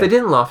laugh. If they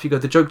didn't laugh, you go,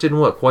 the joke didn't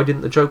work. Why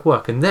didn't the joke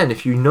work? And then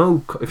if you're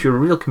a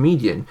real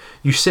comedian,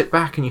 you sit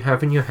back and you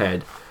have in your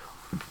head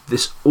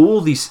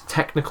all these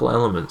technical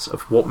elements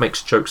of what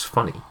makes jokes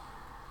funny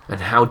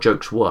and how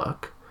jokes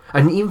work,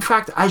 And in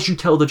fact, as you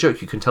tell the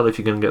joke, you can tell if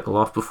you're going to get the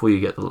laugh before you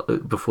get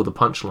before the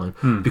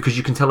punchline, because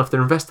you can tell if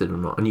they're invested or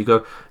not. And you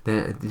go,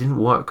 it didn't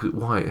work.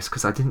 Why? It's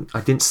because I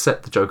didn't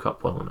set the joke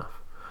up well enough.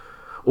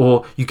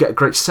 Or you get a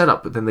great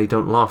setup, but then they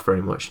don't laugh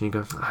very much, and you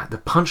go, the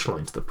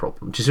punchline's the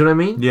problem. Do you see what I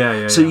mean?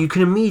 Yeah. So you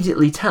can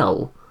immediately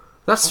tell.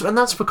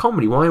 That's for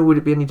comedy. Why would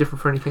it be any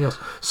different for anything else?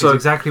 So it's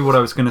exactly what I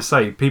was going to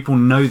say. People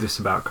know this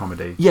about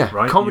comedy. Yeah,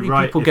 right? Comedy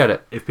people get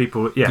it. If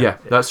people, yeah,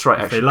 that's right.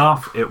 If actually, they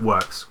laugh, it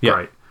works. Yeah.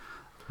 Great.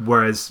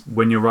 Whereas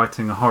when you're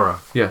writing a horror,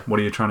 what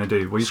are you trying to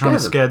do? Well, you're trying to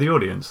scare the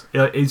audience.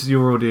 Is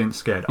your audience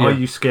scared? Yeah. Are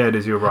you scared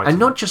as you're writing? And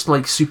not just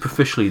like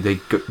superficially, they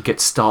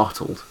get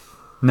startled.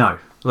 No,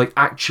 like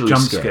actually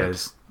jump scared.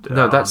 scares.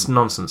 No, that's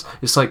nonsense.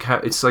 It's like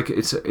it's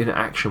in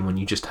action when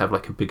you just have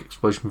like a big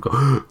explosion, you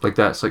go like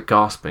that. It's like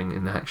gasping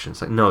in action.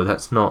 It's like no,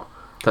 that's not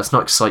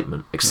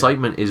excitement.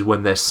 Excitement is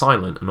when they're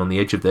silent and on the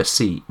edge of their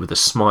seat with a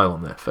smile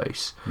on their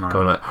face,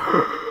 going like,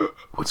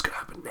 "What's going to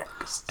happen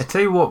next?" I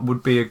tell you what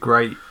would be a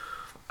great.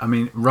 I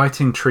mean,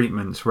 writing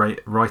treatments,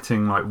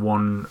 writing like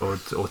 1 or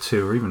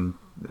 2 or even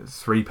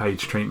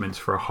 3-page treatments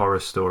for a horror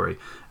story,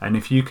 and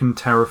if you can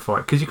terrify,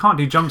 because you can't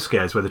do jump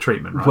scares with a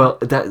treatment, right? Well,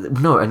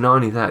 and not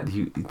only that,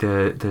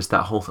 there's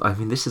that whole. I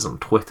mean, this is on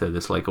Twitter.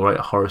 There's like, write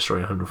a horror story,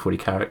 140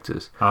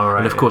 characters. All right,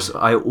 and of course,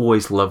 I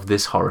always love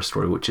this horror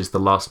story, which is the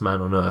last man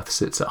on Earth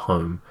sits at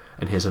home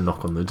and hears a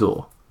knock on the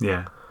door.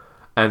 Yeah.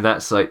 And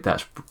that's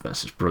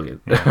just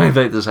brilliant. Yeah.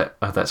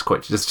 That's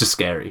just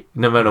scary.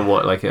 No matter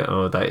what, like,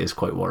 that is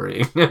quite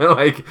worrying.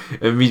 Like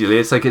immediately,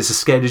 it's like it's as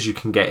scared as you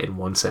can get in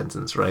one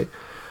sentence, right?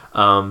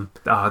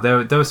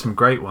 There were some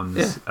great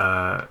ones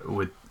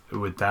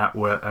with that,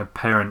 where a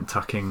parent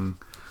tucking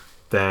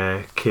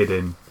their kid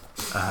in.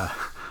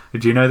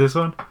 Do you know this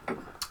one?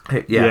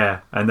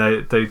 Yeah, and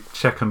they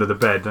check under the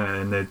bed,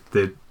 and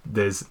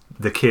there's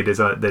the kid is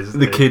there's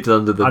the kid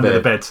under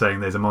the bed saying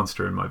there's a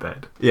monster in my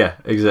bed. Yeah,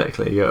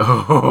 exactly. You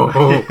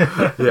go,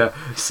 yeah.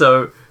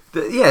 So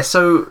you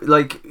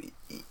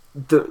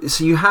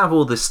have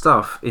all this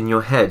stuff in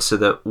your head, so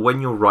that when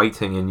you're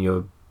writing and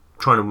you're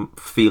trying to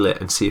feel it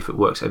and see if it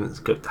works, and it's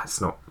good. It's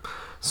not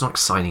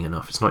exciting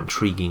enough. It's not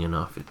intriguing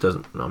enough. It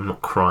doesn't. I'm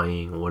not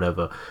crying or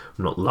whatever.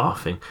 I'm not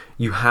laughing.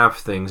 You have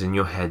things in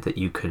your head that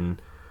you can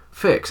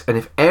fix, and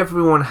if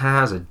everyone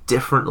has a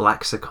different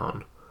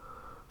lexicon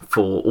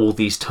for all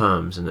these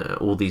terms and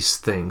all these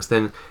things,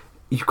 then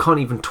you can't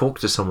even talk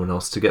to someone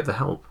else to get the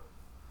help,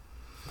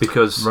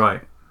 because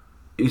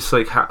it's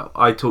like how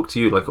I talk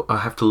to you. Like, I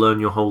have to learn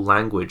your whole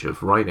language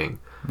of writing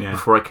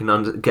before I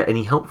can get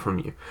any help from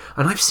you.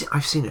 And I've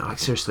seen it. Like,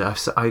 seriously,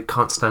 I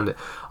can't stand it.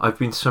 I've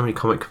been to so many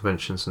comic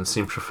conventions and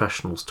seen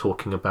professionals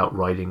talking about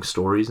writing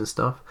stories and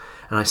stuff,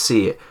 and I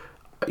see it.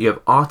 You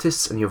have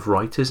artists and you have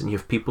writers and you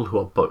have people who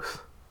are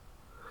both.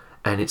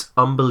 And it's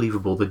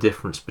unbelievable the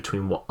difference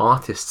between what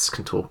artists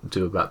can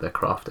do about their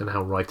craft and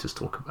how writers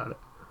talk about it.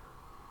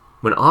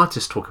 When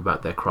artists talk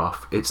about their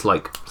craft, it's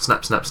like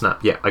snap, snap,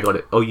 snap. Yeah, I got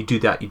it. Oh, you do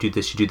that, you do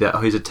this, you do that.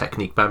 Oh, here's a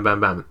technique. Bam, bam,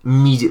 bam.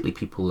 Immediately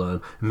people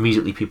learn.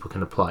 Immediately people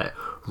can apply it.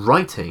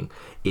 Writing,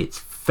 it's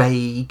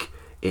vague.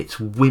 It's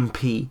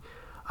wimpy.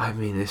 I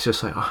mean, it's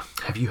just like,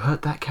 have you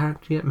heard that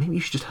character yet? Maybe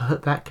you should just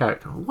hurt that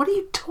character. What are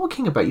you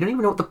talking about? You don't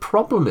even know what the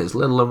problem is,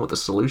 let alone what the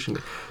solution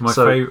is.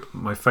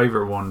 My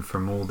favourite one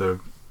from all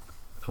the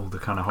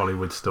kind of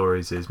Hollywood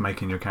stories is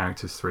making your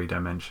characters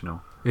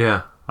 3-dimensional.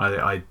 Yeah.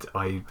 I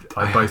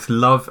both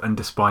love and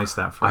despise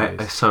that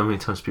phrase. So many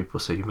times people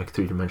say you make a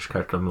 3-dimensional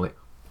character. I'm like,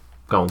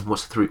 go on,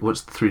 what's the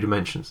 3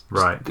 dimensions?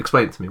 Right. Just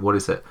explain it to me. What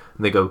is it?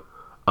 And they go,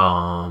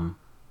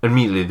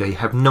 immediately they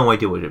have no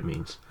idea what it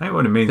means. I know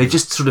what it means. They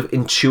just sort of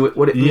intuit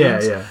what it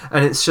means. Yeah.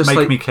 And it's just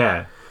make me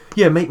care.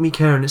 Yeah, make me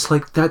care. And it's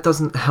like, that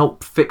doesn't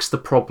help fix the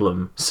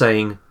problem.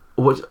 Saying,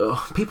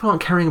 people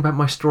aren't caring about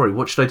my story.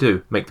 What should I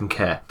do? Make them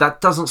care.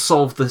 That doesn't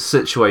solve the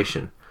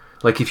situation.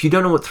 Like, if you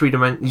don't know what 3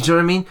 dimensions, you know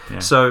what I mean? Yeah.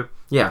 So,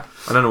 yeah,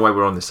 I don't know why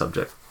we're on this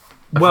subject.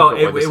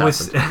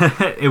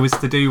 It was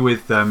to do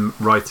with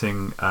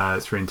writing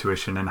through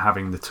intuition and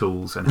having the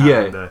tools and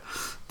having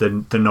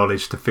the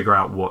knowledge to figure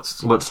out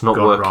what's not working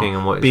wrong,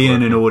 and what is being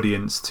working. An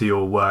audience to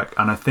your work.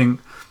 And I think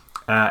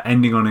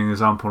ending on an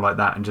example like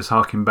that and just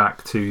harking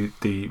back to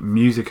the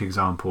music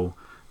example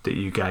that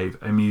you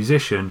gave, a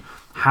musician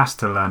has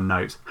to learn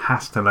notes,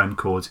 has to learn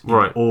chords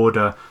in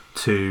order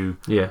to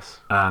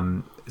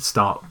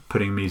start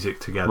putting music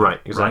together.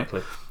 Right,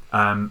 exactly.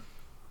 Right?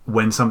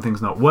 When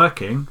something's not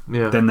working,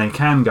 then they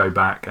can go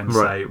back and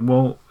say,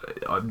 well,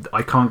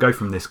 I can't go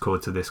from this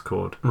chord to this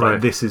chord. Right.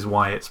 Like, this is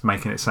why it's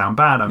making it sound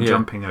bad. I'm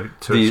jumping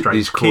to a strange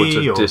these chords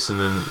key. Are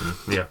dissonant.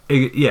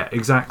 Yeah,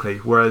 exactly.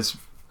 Whereas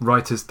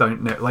writers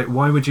don't know. Like,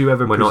 why would you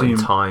ever We're presume... not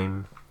in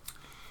time.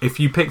 If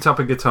you picked up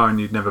a guitar and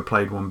you'd never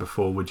played one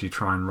before, would you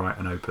try and write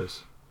an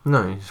opus?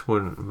 No, you just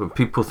wouldn't. But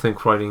people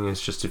think writing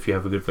is just if you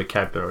have a good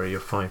vocabulary,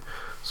 you're fine.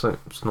 So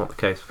it's not the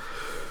case.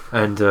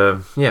 And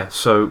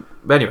so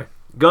anyway,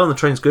 Girl on the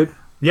Train's good.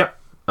 Yep.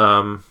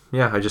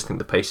 I just think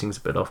the pacing's a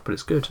bit off, but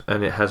it's good,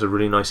 and it has a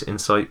really nice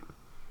insight.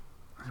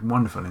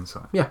 Wonderful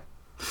insight. Yeah.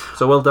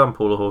 So well done,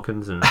 Paula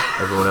Hawkins and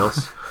everyone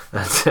else.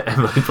 And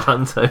Emily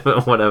Blunt and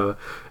whatever.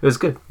 It was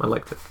good. I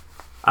liked it.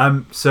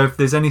 So if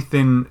there's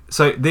anything...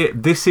 So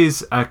this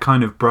is a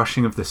kind of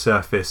brushing of the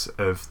surface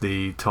of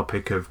the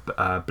topic of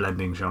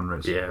blending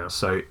genres. Yeah.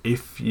 So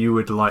if you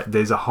would like...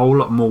 There's a whole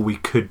lot more we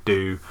could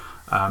do,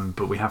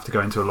 but we have to go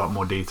into a lot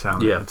more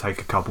detail and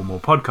take a couple more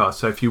podcasts.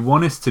 So if you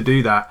want us to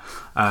do that,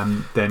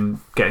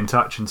 then get in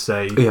touch and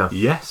say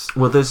yes.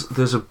 Well, there's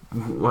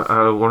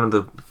one of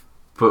the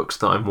books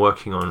that I'm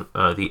working on,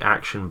 the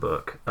action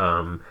book.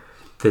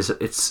 There's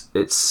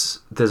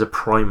a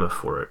primer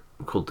for it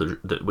called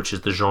which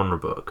is the genre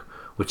book,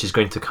 which is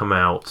going to come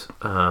out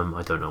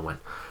I don't know when,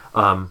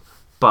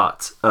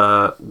 but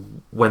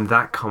when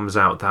that comes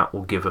out, that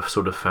will give a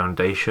sort of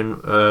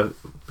foundation,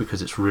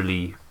 because it's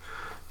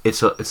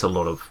a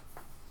lot of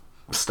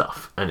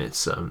stuff, and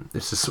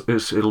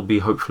it'll be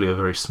hopefully a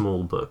very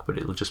small book, but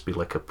it'll just be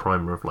like a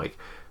primer of like,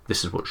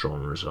 this is what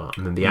genres are,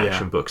 and then the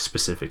action book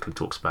specifically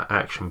talks about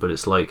action, but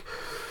it's like,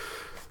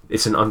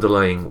 it's an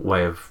underlying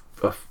way of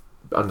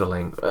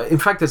underlying. In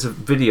fact, there's a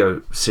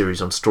video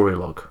series on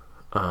Storylog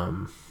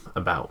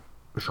about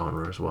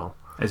genre as well.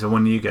 Is the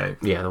one you gave?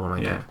 Yeah, the one I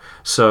gave.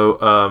 So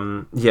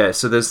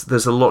so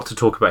there's a lot to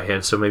talk about here,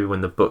 and so maybe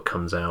when the book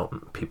comes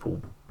out,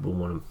 people will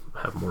want to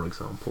have more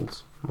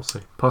examples. We'll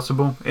see.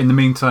 Possible. In the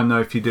meantime, though,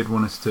 if you did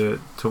want us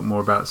to talk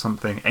more about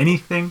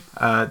anything,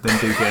 then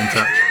do get in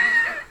touch.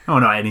 Oh,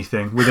 not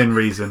anything, within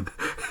reason.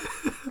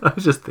 I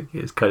was just thinking,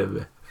 it's kind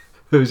of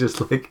it was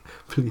just like,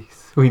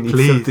 please. We need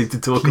something to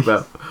talk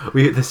about.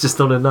 There's just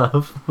not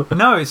enough.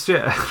 No, it's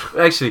just...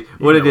 Actually,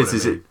 what it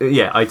is...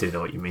 I do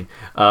know what you mean.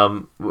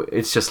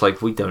 It's just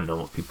like, we don't know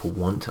what people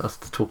want us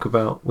to talk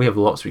about. We have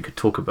lots we could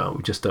talk about.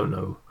 We just don't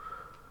know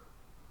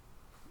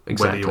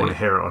exactly whether you want to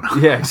hear it or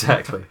not. Yeah,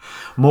 exactly.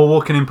 More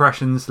walking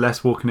impressions,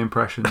 less walking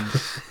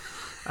impressions.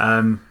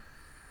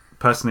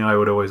 Personally, I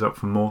would always opt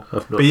for more.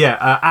 But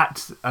yeah,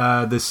 at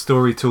the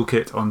Story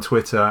Toolkit on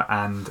Twitter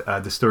and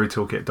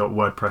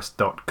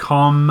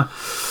thestorytoolkit.wordpress.com.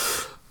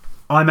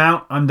 I'm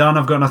out. I'm done.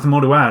 I've got nothing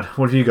more to add.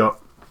 What have you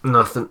got?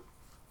 Nothing.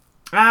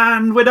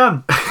 And we're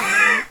done.